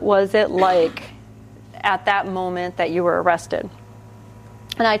 What was it like at that moment that you were arrested?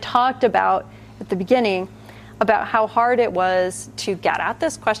 And I talked about, at the beginning, about how hard it was to get at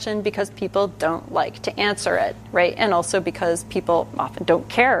this question because people don't like to answer it, right? And also because people often don't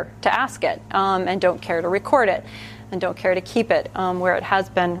care to ask it and don't care to record it and don't care to keep it where it has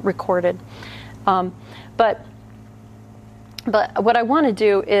been recorded. But what I want to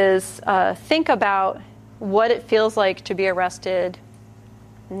do is think about what it feels like to be arrested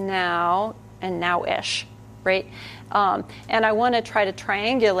now and now-ish, right? And I want to try to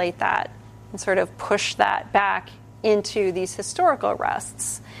triangulate that and sort of push that back into these historical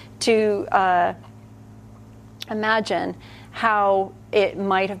arrests to imagine how it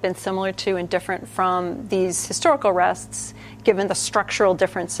might have been similar to and different from these historical arrests, given the structural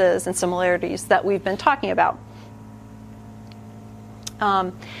differences and similarities that we've been talking about.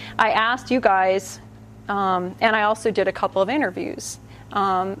 I asked you guys, and I also did a couple of interviews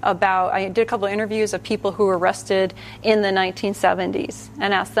I did a couple of interviews of people who were arrested in the 1970s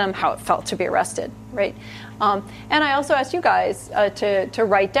and asked them how it felt to be arrested, right? And I also asked you guys to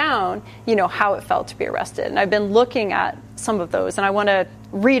write down, how it felt to be arrested. And I've been looking at some of those, and I want to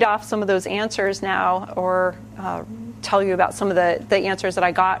read off some of those answers now, or tell you about some of the answers that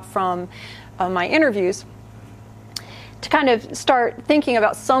I got from my interviews, to kind of start thinking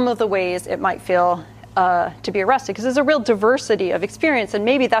about some of the ways it might feel to be arrested, because there's a real diversity of experience, and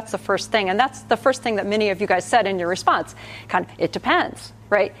maybe that's the first thing, and that's the first thing that many of you guys said in your response. Kind of, it depends,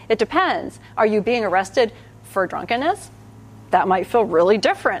 right? It depends. Are you being arrested for drunkenness? That might feel really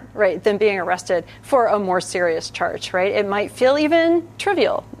different, right, than being arrested for a more serious charge, right? It might feel even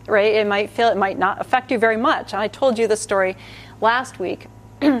trivial, right? It might not affect you very much. And I told you the story last week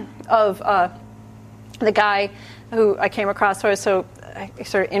of the guy who I came across, who I was so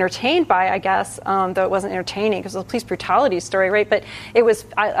sort of entertained by, I guess, though it wasn't entertaining because it was a police brutality story, right? But it was,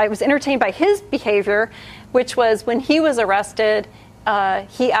 I was entertained by his behavior, which was when he was arrested,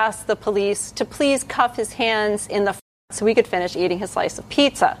 he asked the police to please cuff his hands in the front so he could finish eating his slice of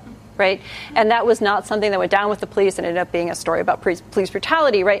pizza, right? And that was not something that went down with the police and ended up being a story about police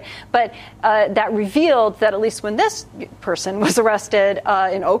brutality, right? But that revealed that at least when this person was arrested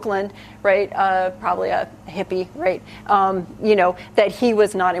in Oakland, right, probably a hippie, right, that he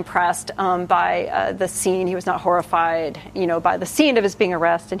was not impressed by the scene. He was not horrified, by the scene of his being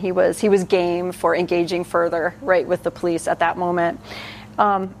arrested. And he was game for engaging further, right, with the police at that moment.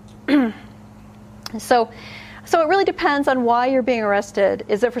 So it really depends on why you're being arrested.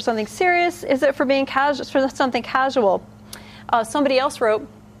 Is it for something serious? Is it for being casual? For something casual? Somebody else wrote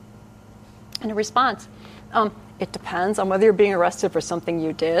in a response, it depends on whether you're being arrested for something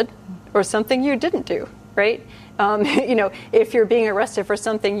you did or something you didn't do, right? If you're being arrested for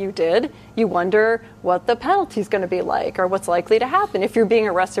something you did, you wonder what the penalty is going to be like or what's likely to happen. If you're being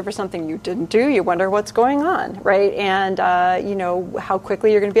arrested for something you didn't do, you wonder what's going on, right? And, how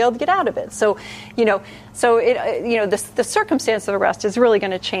quickly you're going to be able to get out of it. So, the circumstance of arrest is really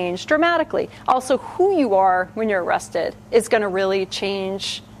going to change dramatically. Also, who you are when you're arrested is going to really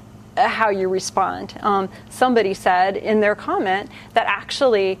change how you respond. Somebody said in their comment that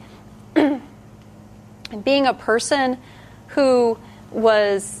actually being a person who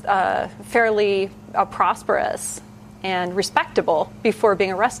was fairly prosperous and respectable before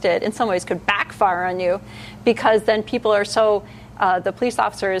being arrested in some ways could backfire on you, because then people are so, the police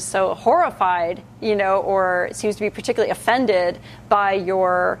officer is so horrified, or seems to be particularly offended by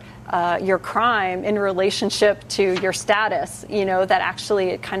your crime in relationship to your status, that actually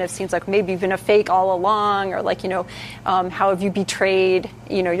it kind of seems like maybe you've been a fake all along, or how have you betrayed,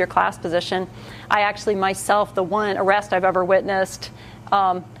 your class position. I actually myself, the one arrest I've ever witnessed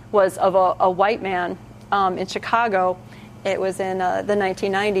was of a white man in Chicago. It was in the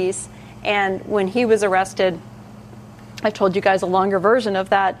 1990s. And when he was arrested, I've told you guys a longer version of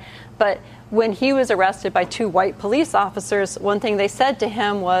that, but when he was arrested by two white police officers, one thing they said to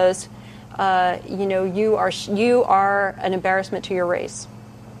him was, you are an embarrassment to your race.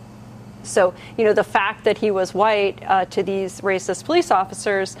 So, the fact that he was white to these racist police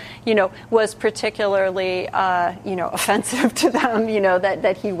officers, was particularly, offensive to them,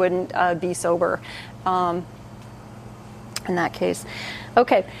 that he wouldn't be sober in that case.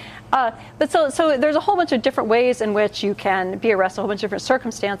 Okay. But so there's a whole bunch of different ways in which you can be arrested, a whole bunch of different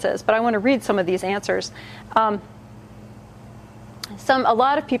circumstances. But I want to read some of these answers. A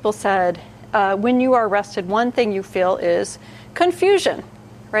lot of people said, when you are arrested, one thing you feel is confusion,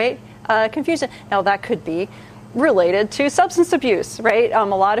 right? Confusion. Now, that could be related to substance abuse, right? A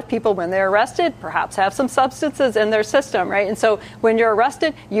lot of people, when they're arrested, perhaps have some substances in their system, right? And so when you're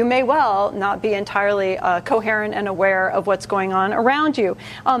arrested, you may well not be entirely coherent and aware of what's going on around you.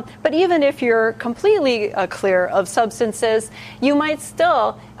 But even if you're completely clear of substances, you might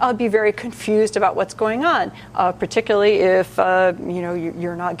still be very confused about what's going on, particularly if,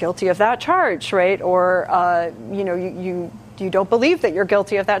 you're not guilty of that charge, right? Or, you don't believe that you're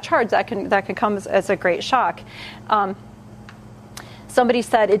guilty of that charge. That can come as a great shock. Somebody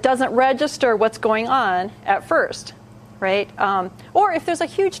said it doesn't register what's going on at first, right? Or if there's a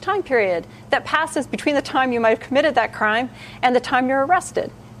huge time period that passes between the time you might have committed that crime and the time you're arrested.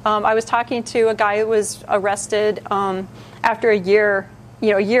 I was talking to a guy who was arrested after a year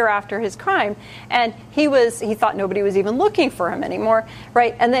after his crime, and he thought nobody was even looking for him anymore,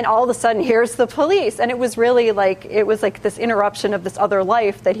 right? And then all of a sudden, here's the police, and it was like this interruption of this other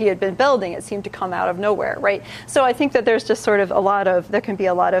life that he had been building. It seemed to come out of nowhere, right? So I think that there's just sort of there can be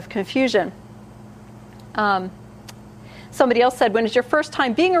a lot of confusion. Somebody else said, when it's your first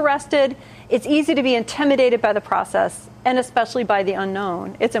time being arrested, it's easy to be intimidated by the process, and especially by the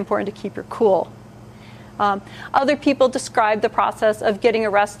unknown. It's important to keep your cool. Other people describe the process of getting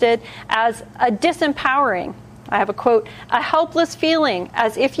arrested as a disempowering. I have a quote, a helpless feeling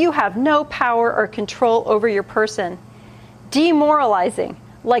as if you have no power or control over your person. Demoralizing,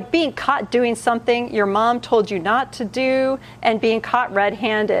 like being caught doing something your mom told you not to do and being caught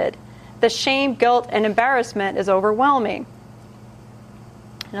red-handed. The shame, guilt, and embarrassment is overwhelming.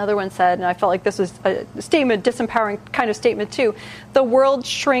 Another one said, and I felt like this was a statement, disempowering kind of statement too, the world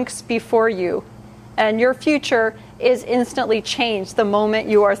shrinks before you. And your future is instantly changed the moment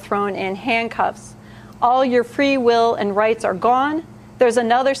you are thrown in handcuffs. All your free will and rights are gone. There's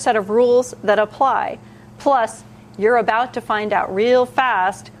another set of rules that apply. Plus, you're about to find out real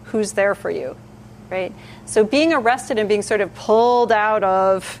fast who's there for you, right? So being arrested and being sort of pulled out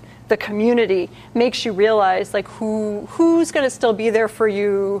of the community makes you realize who's going to still be there for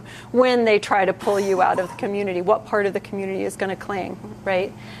you when they try to pull you out of the community. What part of the community is going to cling,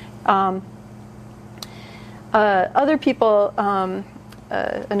 right? Other people,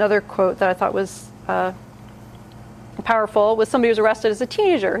 another quote that I thought was powerful was somebody who was arrested as a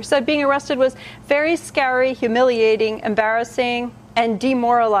teenager, who said being arrested was very scary, humiliating, embarrassing, and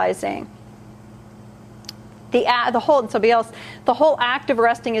demoralizing. The whole act of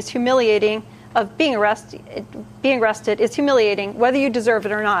arresting is humiliating. Of being arrested is humiliating, whether you deserve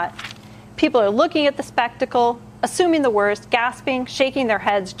it or not. People are looking at the spectacle, assuming the worst, gasping, shaking their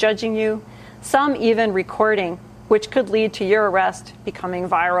heads, judging you, some even recording, which could lead to your arrest becoming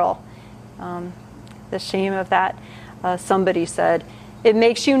viral. The shame of that, somebody said, it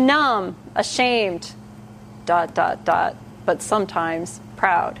makes you numb, ashamed, ... but sometimes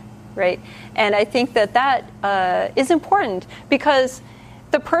proud, right? And I think that is important, because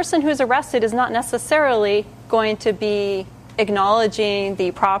the person who's arrested is not necessarily going to be acknowledging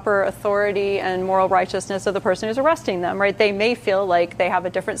the proper authority and moral righteousness of the person who's arresting them, right? They may feel like they have a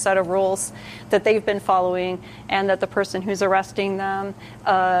different set of rules that they've been following, and that the person who's arresting them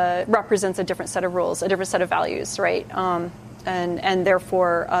represents a different set of rules, a different set of values, right? And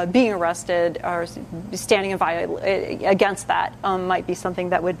therefore, being arrested or standing against that might be something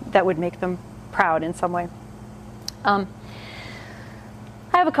that would make them proud in some way.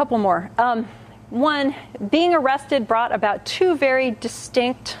 I have a couple more. One, being arrested brought about two very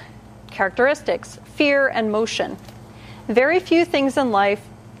distinct characteristics: fear and motion. Very few times in life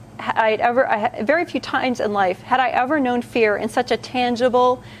had I ever known fear in such a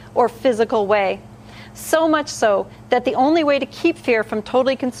tangible or physical way. So much so that the only way to keep fear from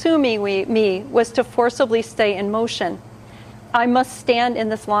totally consuming me was to forcibly stay in motion. I must stand in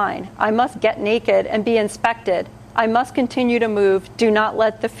this line. I must get naked and be inspected. I must continue to move. Do not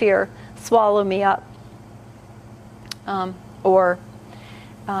let the fear swallow me up. And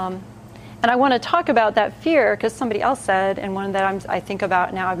I want to talk about that fear, because somebody else said, and one that I think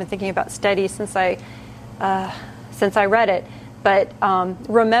about now, I've been thinking about steady since I read it, but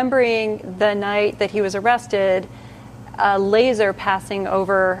remembering the night that he was arrested, a laser passing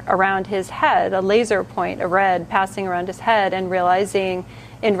around his head, a laser point, a red passing around his head, and realizing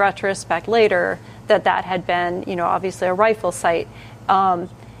in retrospect later that had been, obviously a rifle sight, and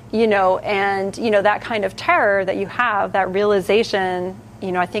that kind of terror that you have, that realization,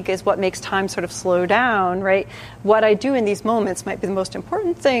 I think is what makes time sort of slow down, right? What I do in these moments might be the most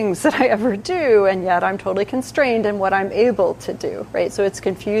important things that I ever do, and yet I'm totally constrained in what I'm able to do, right? So it's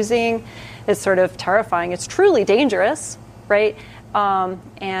confusing, it's sort of terrifying, it's truly dangerous, right?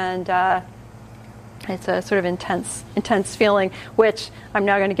 It's a sort of intense feeling, which I'm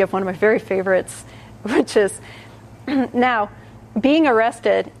now going to give one of my very favorites, which is, now, being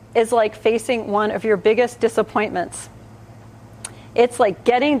arrested is like facing one of your biggest disappointments. It's like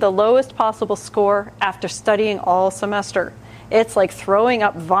getting the lowest possible score after studying all semester. It's like throwing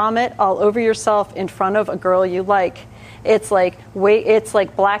up vomit all over yourself in front of a girl you like. It's like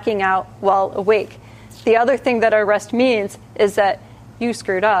blacking out while awake. The other thing that arrest means is that you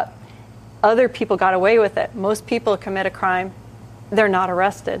screwed up. Other people got away with it. Most people commit a crime, they're not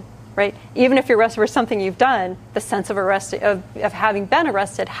arrested, right? Even if you're arrested for something you've done, the sense of having been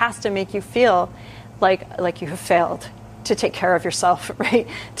arrested has to make you feel like you have failed to take care of yourself, right?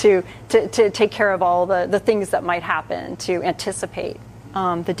 To take care of all the things that might happen, to anticipate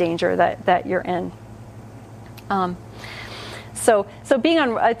the danger that you're in. So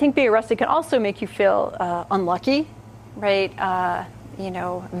I think being arrested can also make you feel unlucky, right?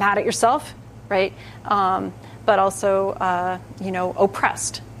 Mad at yourself, right? But also,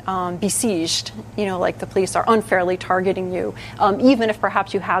 oppressed, besieged, like the police are unfairly targeting you, even if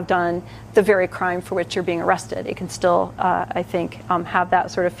perhaps you have done the very crime for which you're being arrested. It can still, I think, have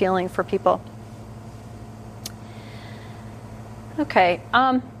that sort of feeling for people. Okay,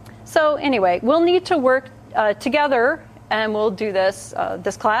 so anyway, we'll need to work together, and we'll do this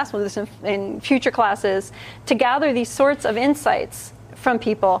class, we'll do this in future classes, to gather these sorts of insights from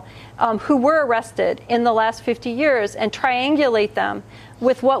people who were arrested in the last 50 years and triangulate them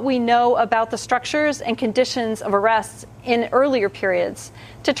with what we know about the structures and conditions of arrests in earlier periods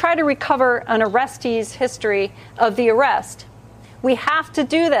to try to recover an arrestee's history of the arrest. We have to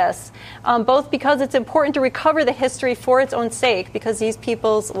do this, both because it's important to recover the history for its own sake, because these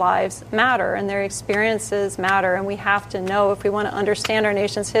people's lives matter and their experiences matter, and we have to know, if we want to understand our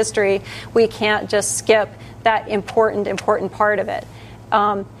nation's history, we can't just skip that important part of it.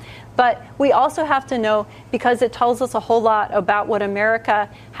 But we also have to know, because it tells us a whole lot about what America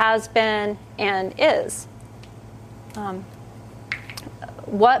has been and is.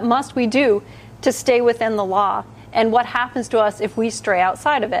 What must we do to stay within the law? And what happens to us if we stray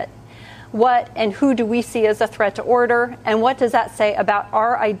outside of it? What and who do we see as a threat to order? And what does that say about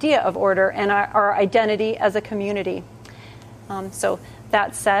our idea of order and our identity as a community? So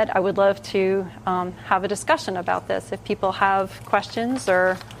that said, I would love to have a discussion about this. If people have questions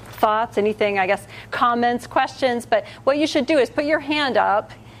or thoughts, anything, I guess, comments, questions. But what you should do is put your hand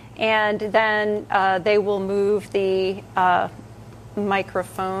up, and then they will move the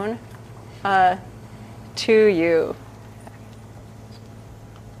microphone to you.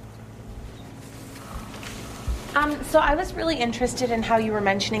 So I was really interested in how you were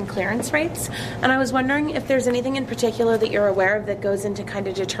mentioning clearance rates, and I was wondering if there's anything in particular that you're aware of that goes into kind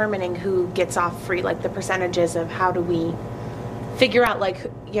of determining who gets off free, like the percentages of how do we figure out, like,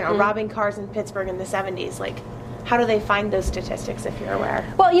 robbing cars in Pittsburgh in the 70s, like, how do they find those statistics if you're aware?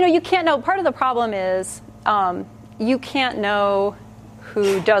 Well, you can't know. Part of the problem is you can't know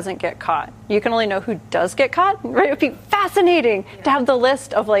who doesn't get caught. You can only know who does get caught. Right? It would be fascinating to have the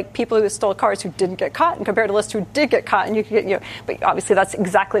list of like people who stole cars who didn't get caught and compare to the list who did get caught, and you could get but obviously that's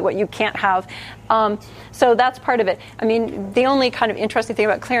exactly what you can't have. So that's part of it. I mean, the only kind of interesting thing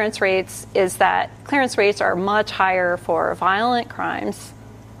about clearance rates is that clearance rates are much higher for violent crimes,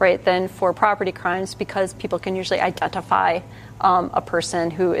 right, than for property crimes, because people can usually identify a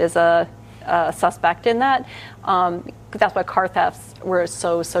person who is a suspect in that. That's why car thefts were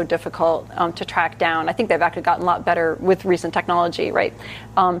so difficult to track down. I think they've actually gotten a lot better with recent technology, right?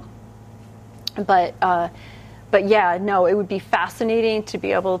 But yeah, no, it would be fascinating to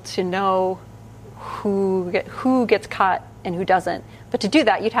be able to know who gets caught and who doesn't. But to do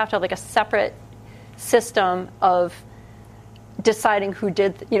that, you'd have to have like a separate system of deciding who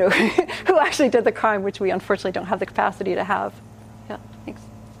did, who actually did the crime, which we unfortunately don't have the capacity to have. Yeah, thanks.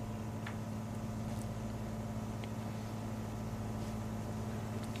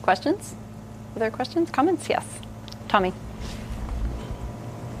 Questions? Other questions? Comments? Yes. Tommy.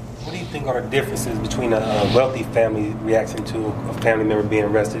 What do you think are the differences between a wealthy family reacting to a family member being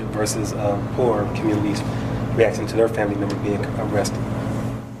arrested versus poor communities reacting to their family member being arrested?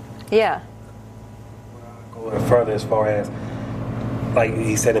 Yeah. Go further as far as, like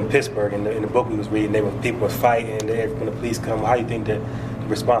he said in Pittsburgh, in the book we was reading, people was fighting, and when the police come, how do you think that the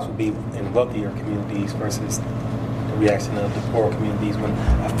response would be in wealthier communities versus the reaction of the poor communities when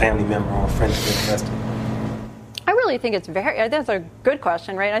a family member or a friend gets arrested? I really think that's a good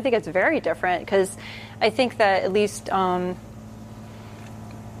question, right? I think it's very different, because I think that, at least from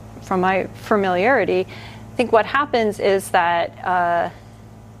my familiarity, I think what happens is that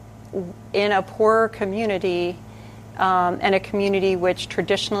in a poorer community, and a community which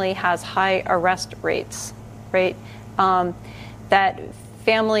traditionally has high arrest rates, right, that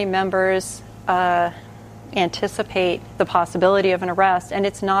family members anticipate the possibility of an arrest, and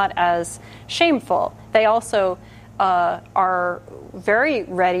it's not as shameful. They also are very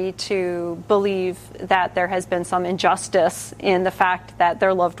ready to believe that there has been some injustice in the fact that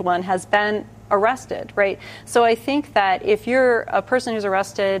their loved one has been arrested, right? So I think that if you're a person who's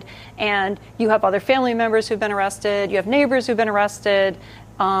arrested and you have other family members who've been arrested, you have neighbors who've been arrested,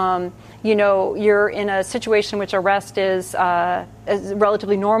 you're in a situation which arrest is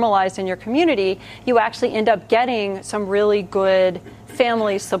relatively normalized in your community, you actually end up getting some really good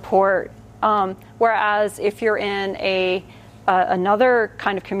family support. Whereas if you're in another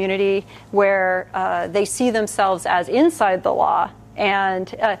kind of community where they see themselves as inside the law,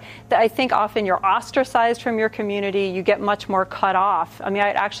 and I think often you're ostracized from your community, you get much more cut off. I mean,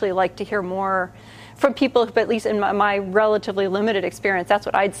 I'd actually like to hear more from people, but at least in my relatively limited experience, that's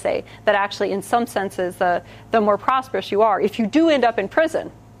what I'd say, that actually in some senses the more prosperous you are, if you do end up in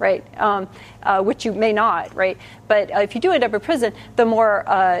prison, right, which you may not, right, but if you do end up in prison, the more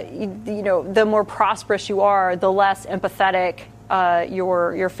the more prosperous you are, the less empathetic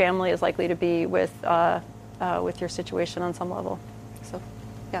your family is likely to be with your situation on some level. So,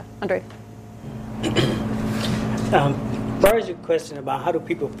 yeah, Andre. As far as your question about how do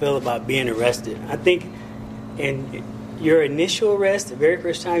people feel about being arrested, I think in your initial arrest, the very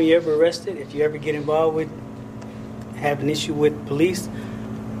first time you ever arrested, if you ever get involved with, have an issue with police,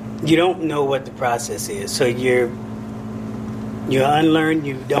 you don't know what the process is. So you're unlearned,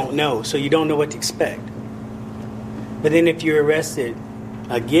 you don't know. So you don't know what to expect. But then if you're arrested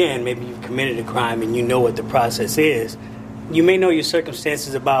again, maybe you've committed a crime and you know what the process is, you may know your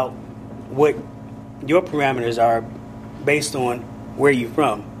circumstances about what your parameters are based on where you're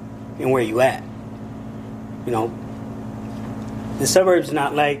from and where you at. The suburbs are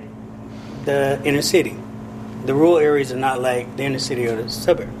not like the inner city. The rural areas are not like the inner city or the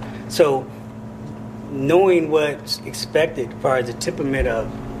suburb. So knowing what's expected as far as the temperament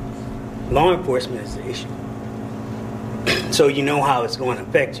of law enforcement is the issue. So you know how it's going to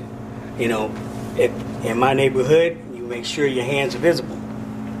affect you. If in my neighborhood, you make sure your hands are visible.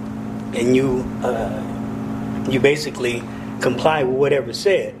 And you basically comply with whatever's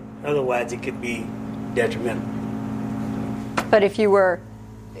said. Otherwise, it could be detrimental. But if you were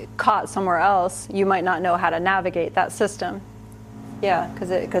caught somewhere else, you might not know how to navigate that system. Yeah,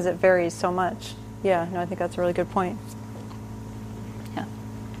 because it varies so much. Yeah, no, I think that's a really good point. Yeah.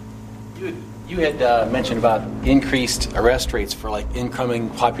 You had mentioned about increased arrest rates for like incoming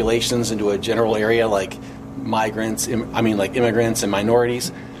populations into a general area, like immigrants and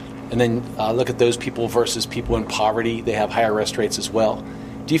minorities. And then look at those people versus people in poverty. They have higher arrest rates as well.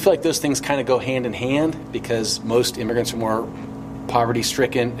 Do you feel like those things kind of go hand in hand because most immigrants are more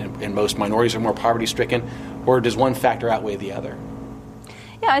poverty-stricken and most minorities are more poverty-stricken, or does one factor outweigh the other?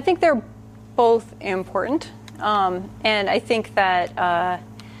 Yeah, I think they're both important, and I think that,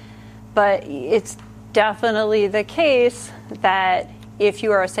 but it's definitely the case that if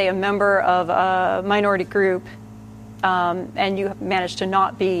you are, say, a member of a minority group and you manage to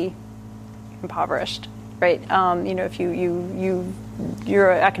not be impoverished, right? If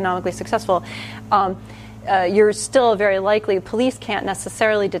you're economically successful, you're still very likely, police can't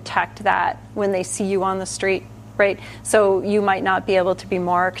necessarily detect that when they see you on the street, right? So you might not be able to be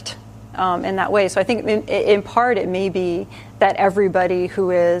marked in that way. So I think in part it may be that everybody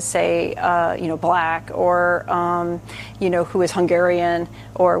who is, say, black or, who is Hungarian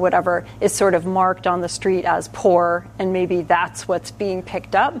or whatever is sort of marked on the street as poor, and maybe that's what's being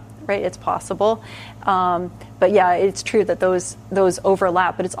picked up, right? It's possible. But yeah, it's true that those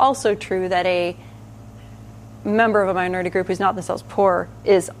overlap. But it's also true that a member of a minority group who's not themselves poor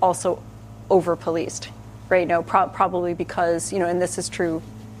is also over-policed, right? Probably because, and this is true,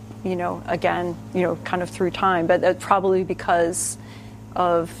 again, kind of through time, but probably because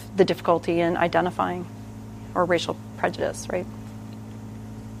of the difficulty in identifying or racial prejudice, right?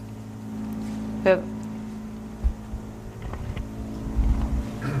 I'm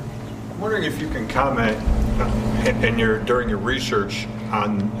wondering if you can comment during your research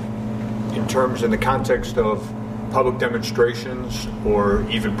in terms in the context of public demonstrations or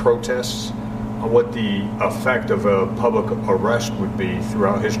even protests, on what the effect of a public arrest would be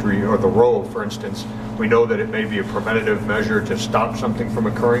throughout history, or the role, for instance. We know that it may be a preventative measure to stop something from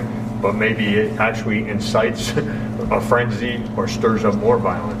occurring, but maybe it actually incites a frenzy or stirs up more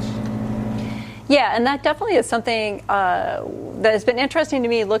violence. Yeah, and that definitely is something that has been interesting to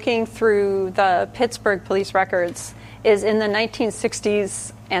me looking through the Pittsburgh police records. Is in the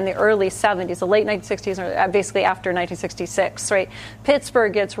 1960s and the early 70s, the late 1960s, or basically after 1966, right?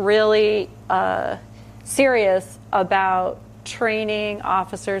 Pittsburgh gets really serious about training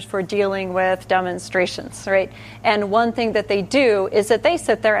officers for dealing with demonstrations, right? And one thing that they do is that they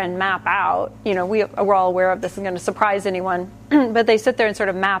sit there and map out, we're all aware of this, isn't going to surprise anyone, but they sit there and sort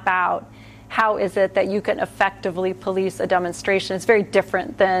of map out how is it that you can effectively police a demonstration. It's very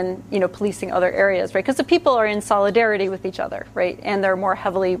different than, policing other areas, right? Because the people are in solidarity with each other, right? And they're more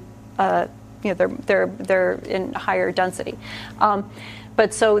heavily, they're in higher density.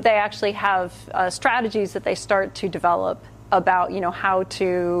 But so they actually have strategies that they start to develop about, how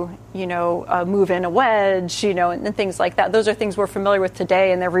to, move in a wedge, and things like that. Those are things we're familiar with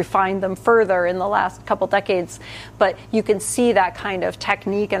today, and they've refined them further in the last couple decades. But you can see that kind of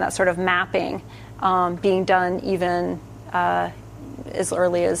technique and that sort of mapping being done even as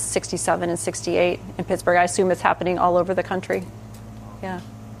early as 67 and 68 in Pittsburgh. I assume it's happening all over the country. Yeah.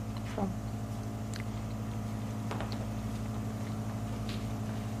 So. Do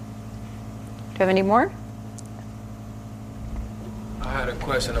you have any more? I had a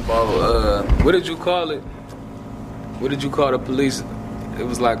question about what did you call it? What did you call the police? It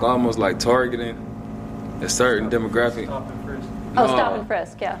was like almost like targeting a certain demographic. Stop and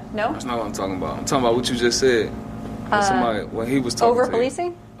frisk. Yeah. No. That's not what I'm talking about. I'm talking about what you just said. When he was talking. Over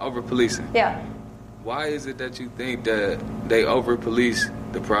policing. Over policing. Yeah. Why is it that you think that they over police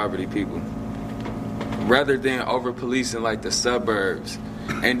the poverty people rather than over policing like the suburbs?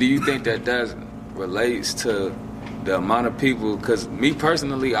 And do you think that relates to the amount of people? Because me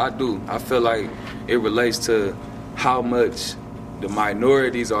personally, I do. I feel like it relates to how much the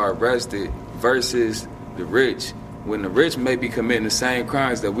minorities are arrested versus the rich. When the rich may be committing the same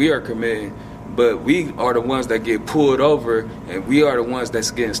crimes that we are committing, but we are the ones that get pulled over, and we are the ones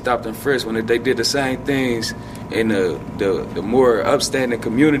that's getting stopped and frisked. When they did the same things in the more upstanding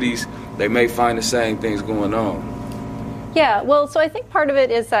communities, they may find the same things going on. Yeah, well, so I think part of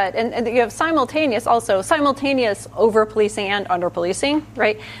it is that, and you have simultaneous over-policing and under-policing,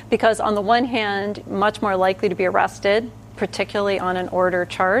 right? Because on the one hand, much more likely to be arrested, particularly on an order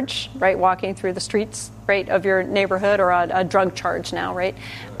charge, right? Walking through the streets, right, of your neighborhood, or a drug charge now, right?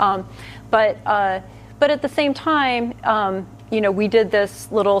 But at the same time, we did this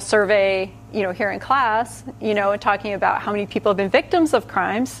little survey here in class, and talking about how many people have been victims of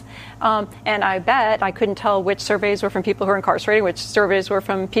crimes. And I bet I couldn't tell which surveys were from people who were incarcerated, which surveys were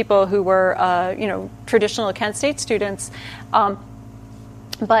from people who were, traditional Kent State students.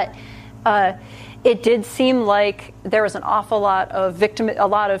 But it did seem like there was an awful lot of a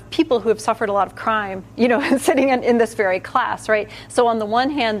lot of people who have suffered a lot of crime, sitting in this very class, right? So on the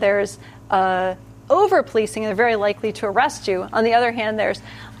one hand, there's over-policing, and they're very likely to arrest you. On the other hand, there's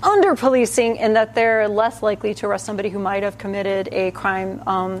under-policing in that they're less likely to arrest somebody who might have committed a crime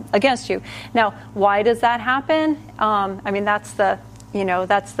against you. Now, why does that happen? That's the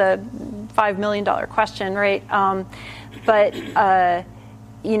 $5 million question, right? But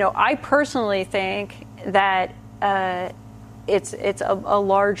I personally think that it's a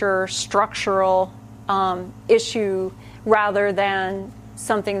larger structural issue rather than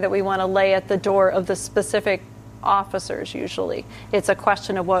something that we want to lay at the door of the specific officers. Usually it's a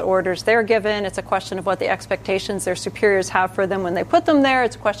question of what orders they're given. It's a question of what the expectations their superiors have for them when they put them there.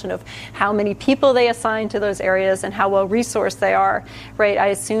 It's a question of how many people they assign to those areas and how well resourced they are, right? I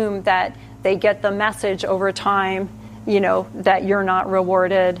assume that they get the message over time, that you're not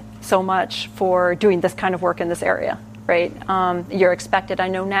rewarded so much for doing this kind of work in this area, right? You're expected. I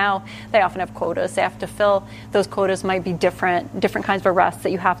know now they often have quotas they have to fill. Those quotas might be different kinds of arrests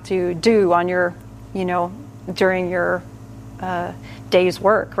that you have to do on your, during your day's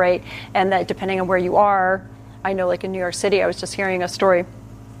work, right? And that depending on where you are, I know like in New York City, I was just hearing a story,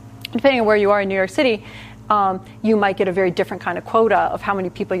 depending on where you are in New York City, you might get a very different kind of quota of how many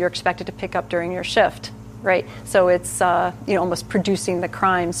people you're expected to pick up during your shift, right? So it's, almost producing the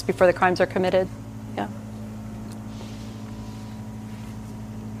crimes before the crimes are committed. Yeah.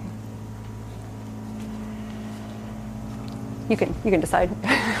 You can decide.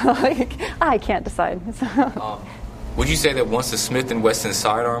 I can't decide. Would you say that once the Smith & Wesson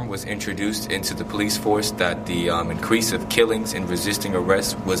sidearm was introduced into the police force that the increase of killings and resisting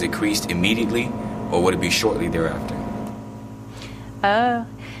arrest was increased immediately, or would it be shortly thereafter?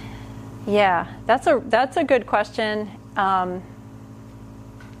 Yeah, that's a good question.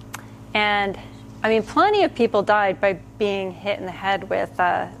 And plenty of people died by being hit in the head with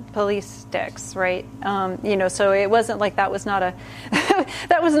police sticks, right? So it wasn't like that was not a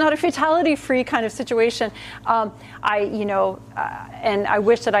fatality-free kind of situation. And I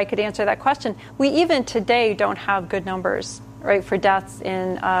wish that I could answer that question. We even today don't have good numbers, right, for deaths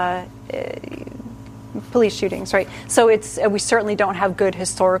in police shootings, right? So we certainly don't have good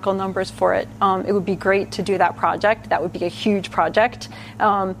historical numbers for it. It would be great to do that project. That would be a huge project.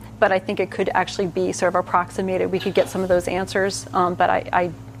 But I think it could actually be sort of approximated. We could get some of those answers, but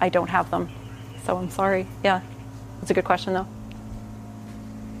I don't have them. So I'm sorry. Yeah, it's a good question, though.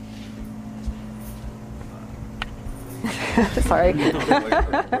 Sorry.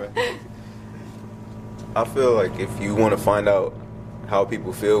 I feel like if you want to find out how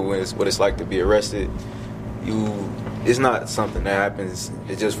people feel what it's like to be arrested, it's not something that happens.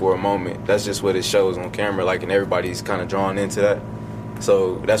 It's just for a moment. That's just what it shows on camera, and everybody's kind of drawn into that.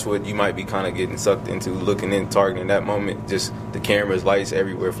 So that's what you might be kind of getting sucked into, looking in, targeting that moment. Just the cameras, lights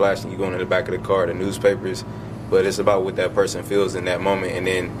everywhere flashing. You going in the back of the car, the newspapers. But it's about what that person feels in that moment. And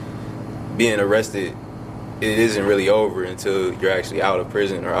then being arrested, it isn't really over until you're actually out of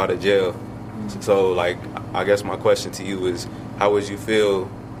prison or out of jail. So, I guess my question to you is, how would you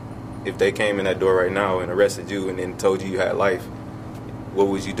feel if they came in that door right now and arrested you and then told you had life? What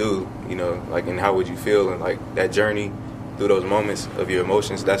would you do? And how would you feel? And that journey through those moments of your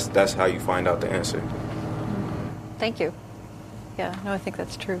emotions, that's how you find out the answer. Thank you. Yeah, no, I think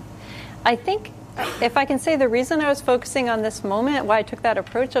that's true. I think if I can say the reason I was focusing on this moment, why I took that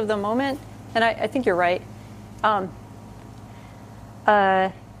approach of the moment, and I think you're right,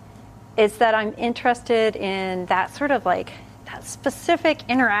 is that I'm interested in that sort of that specific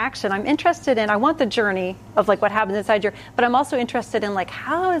interaction. I'm interested in, I want the journey of what happens inside your, but I'm also interested in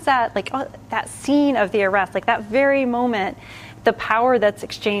how is that, that scene of the arrest, that very moment, the power that's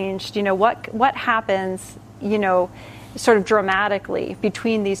exchanged, what happens, sort of dramatically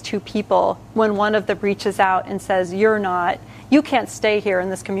between these two people when one of them reaches out and says, you can't stay here in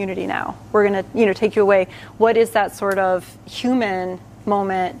this community now. We're going to, take you away. What is that sort of human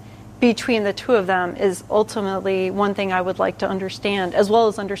moment between the two of them is ultimately one thing I would like to understand, as well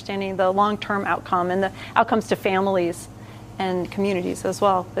as understanding the long-term outcome and the outcomes to families and communities as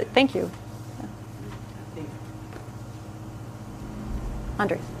well. But thank you. Yeah.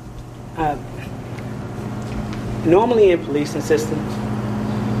 Andre. Normally in policing systems,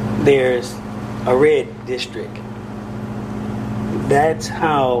 there's a red district. That's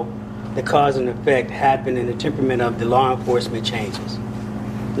how the cause and effect happen and the temperament of the law enforcement changes.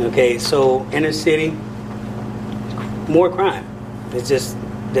 Okay, so inner city, more crime. That's just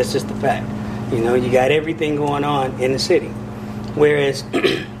the fact. You got everything going on in the city, whereas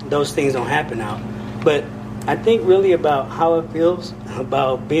those things don't happen out. But I think really about how it feels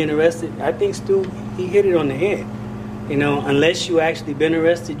about being arrested. I think Stu, he hit it on the head. Unless you actually been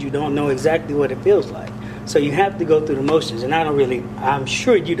arrested, you don't know exactly what it feels like. So you have to go through the motions, and I'm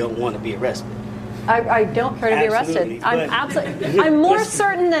sure you don't want to be arrested. I don't care to be arrested. I'm more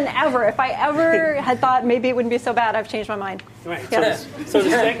certain than ever. If I ever had thought maybe it wouldn't be so bad, I've changed my mind. Right. Yeah. So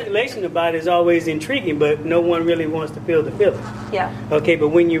the speculation about it is always intriguing, but no one really wants to feel the feeling. Yeah. Okay, but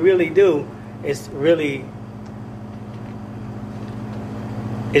when you really do, it's really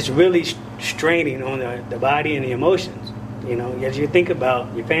straining on the body and the emotions. As you think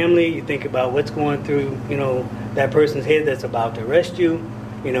about your family, you think about what's going through, that person's head that's about to arrest you,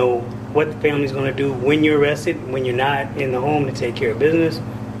 what the family's going to do when you're arrested, when you're not in the home to take care of business.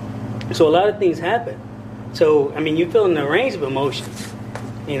 So a lot of things happen. So, you're feeling a range of emotions,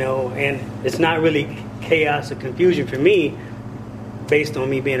 and it's not really chaos or confusion for me based on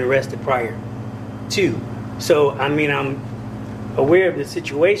me being arrested prior to. So, I'm aware of the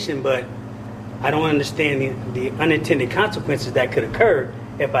situation, but I don't understand the unintended consequences that could occur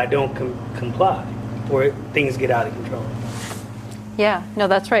if I don't comply or things get out of control. Yeah, no,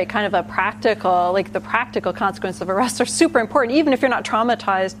 that's right. Kind of the practical consequences of arrest are super important, even if you're not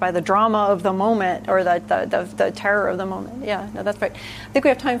traumatized by the drama of the moment or the terror of the moment. Yeah, no, that's right. I think we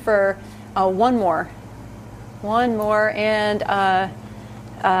have time for one more, and how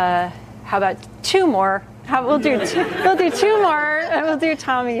about two more? We'll do two more, and we'll do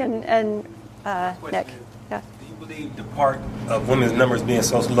Tommy and Nick. Yeah. Do you believe the part of women's numbers being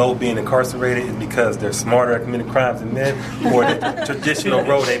so low, being incarcerated, is because they're smarter at committing crimes than men, or the traditional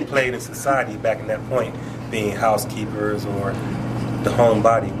role they played in society back in that point, being housekeepers or the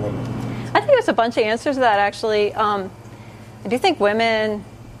homebody woman? I think there's a bunch of answers to that, actually. I do think women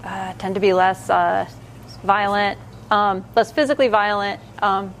tend to be less violent, less physically violent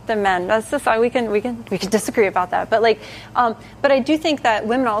than men. That's just we can disagree about that, but but I do think that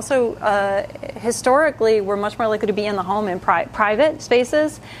women also historically were much more likely to be in the home in private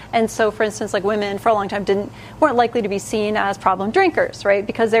spaces, and so, for instance, women for a long time weren't likely to be seen as problem drinkers, right?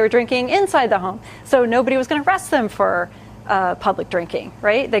 Because they were drinking inside the home, so nobody was going to arrest them for public drinking,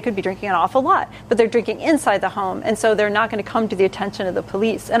 right? They could be drinking an awful lot, but they're drinking inside the home, and so they're not going to come to the attention of the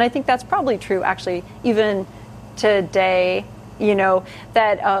police. And I think that's probably true, actually, even today,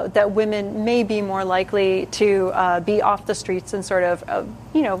 that women may be more likely to be off the streets and sort of,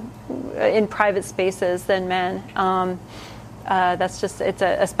 in private spaces than men. It's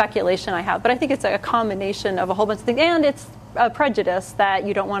a speculation I have, but I think it's a combination of a whole bunch of things, and it's a prejudice that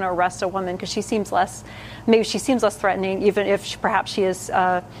you don't want to arrest a woman because she seems less threatening, even if perhaps she is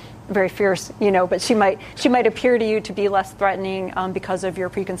very fierce, but she might appear to you to be less threatening because of your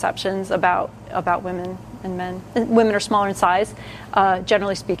preconceptions about women and men. And women are smaller in size,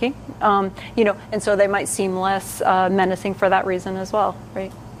 generally speaking, and so they might seem less menacing for that reason as well,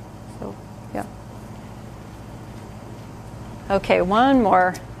 right? So, yeah. Okay, one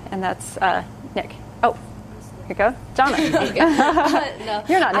more, and that's Nick. Oh, here you go, Jonna. No,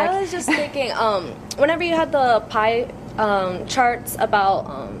 you're not Nick. I was just thinking, whenever you had the pie charts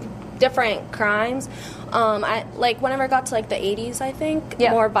about different crimes, whenever it got to the 80s, I think,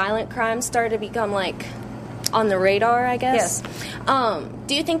 more violent crimes started to become on the radar, I guess. Yes.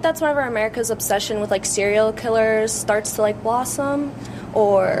 Do you think that's whenever America's obsession with serial killers starts to blossom,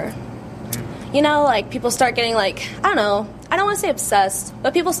 or people start getting I don't know, I don't want to say obsessed,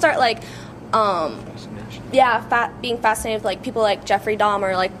 but people start being fascinated with people like Jeffrey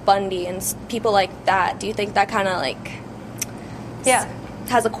Dahmer, Bundy, and people like that. Do you think that kind of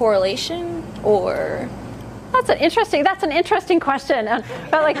has a correlation, or? That's an interesting question. No,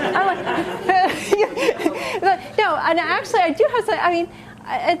 and actually, I do have some.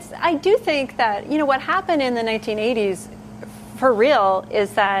 I do think that what happened in the 1980s, for real,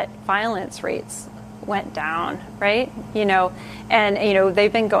 is that violence rates went down, right? And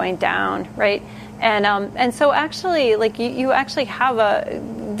they've been going down, right? And so actually, you actually have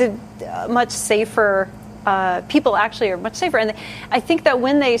the much safer. People actually are much safer, and I think that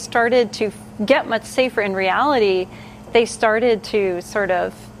when they started to get much safer in reality, they started to sort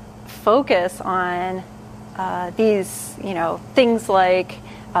of focus on these, things like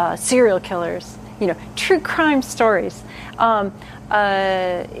serial killers, true crime stories.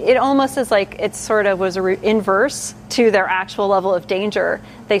 It almost is it sort of was inverse to their actual level of danger.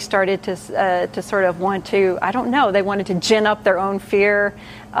 They started to sort of want to, I don't know, they wanted to gin up their own fear.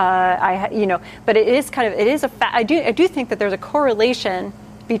 But it is a fact. I do think that there's a correlation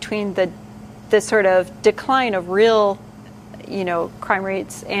between the sort of decline of real, crime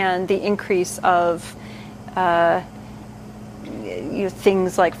rates and the increase of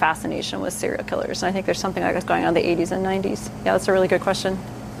things like fascination with serial killers. And I think there's something like this going on in the 80s and 90s. Yeah, that's a really good question.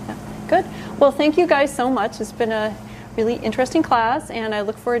 Yeah. Good. Well, thank you guys so much. It's been a really interesting class, and I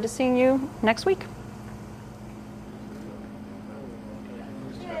look forward to seeing you next week.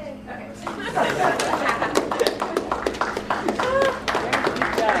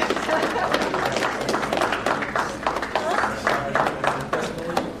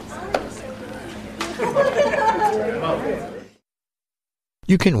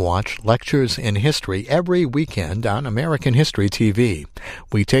 You can watch Lectures in History every weekend on American History TV.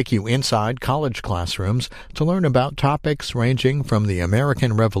 We take you inside college classrooms to learn about topics ranging from the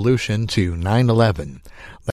American Revolution to 9/11.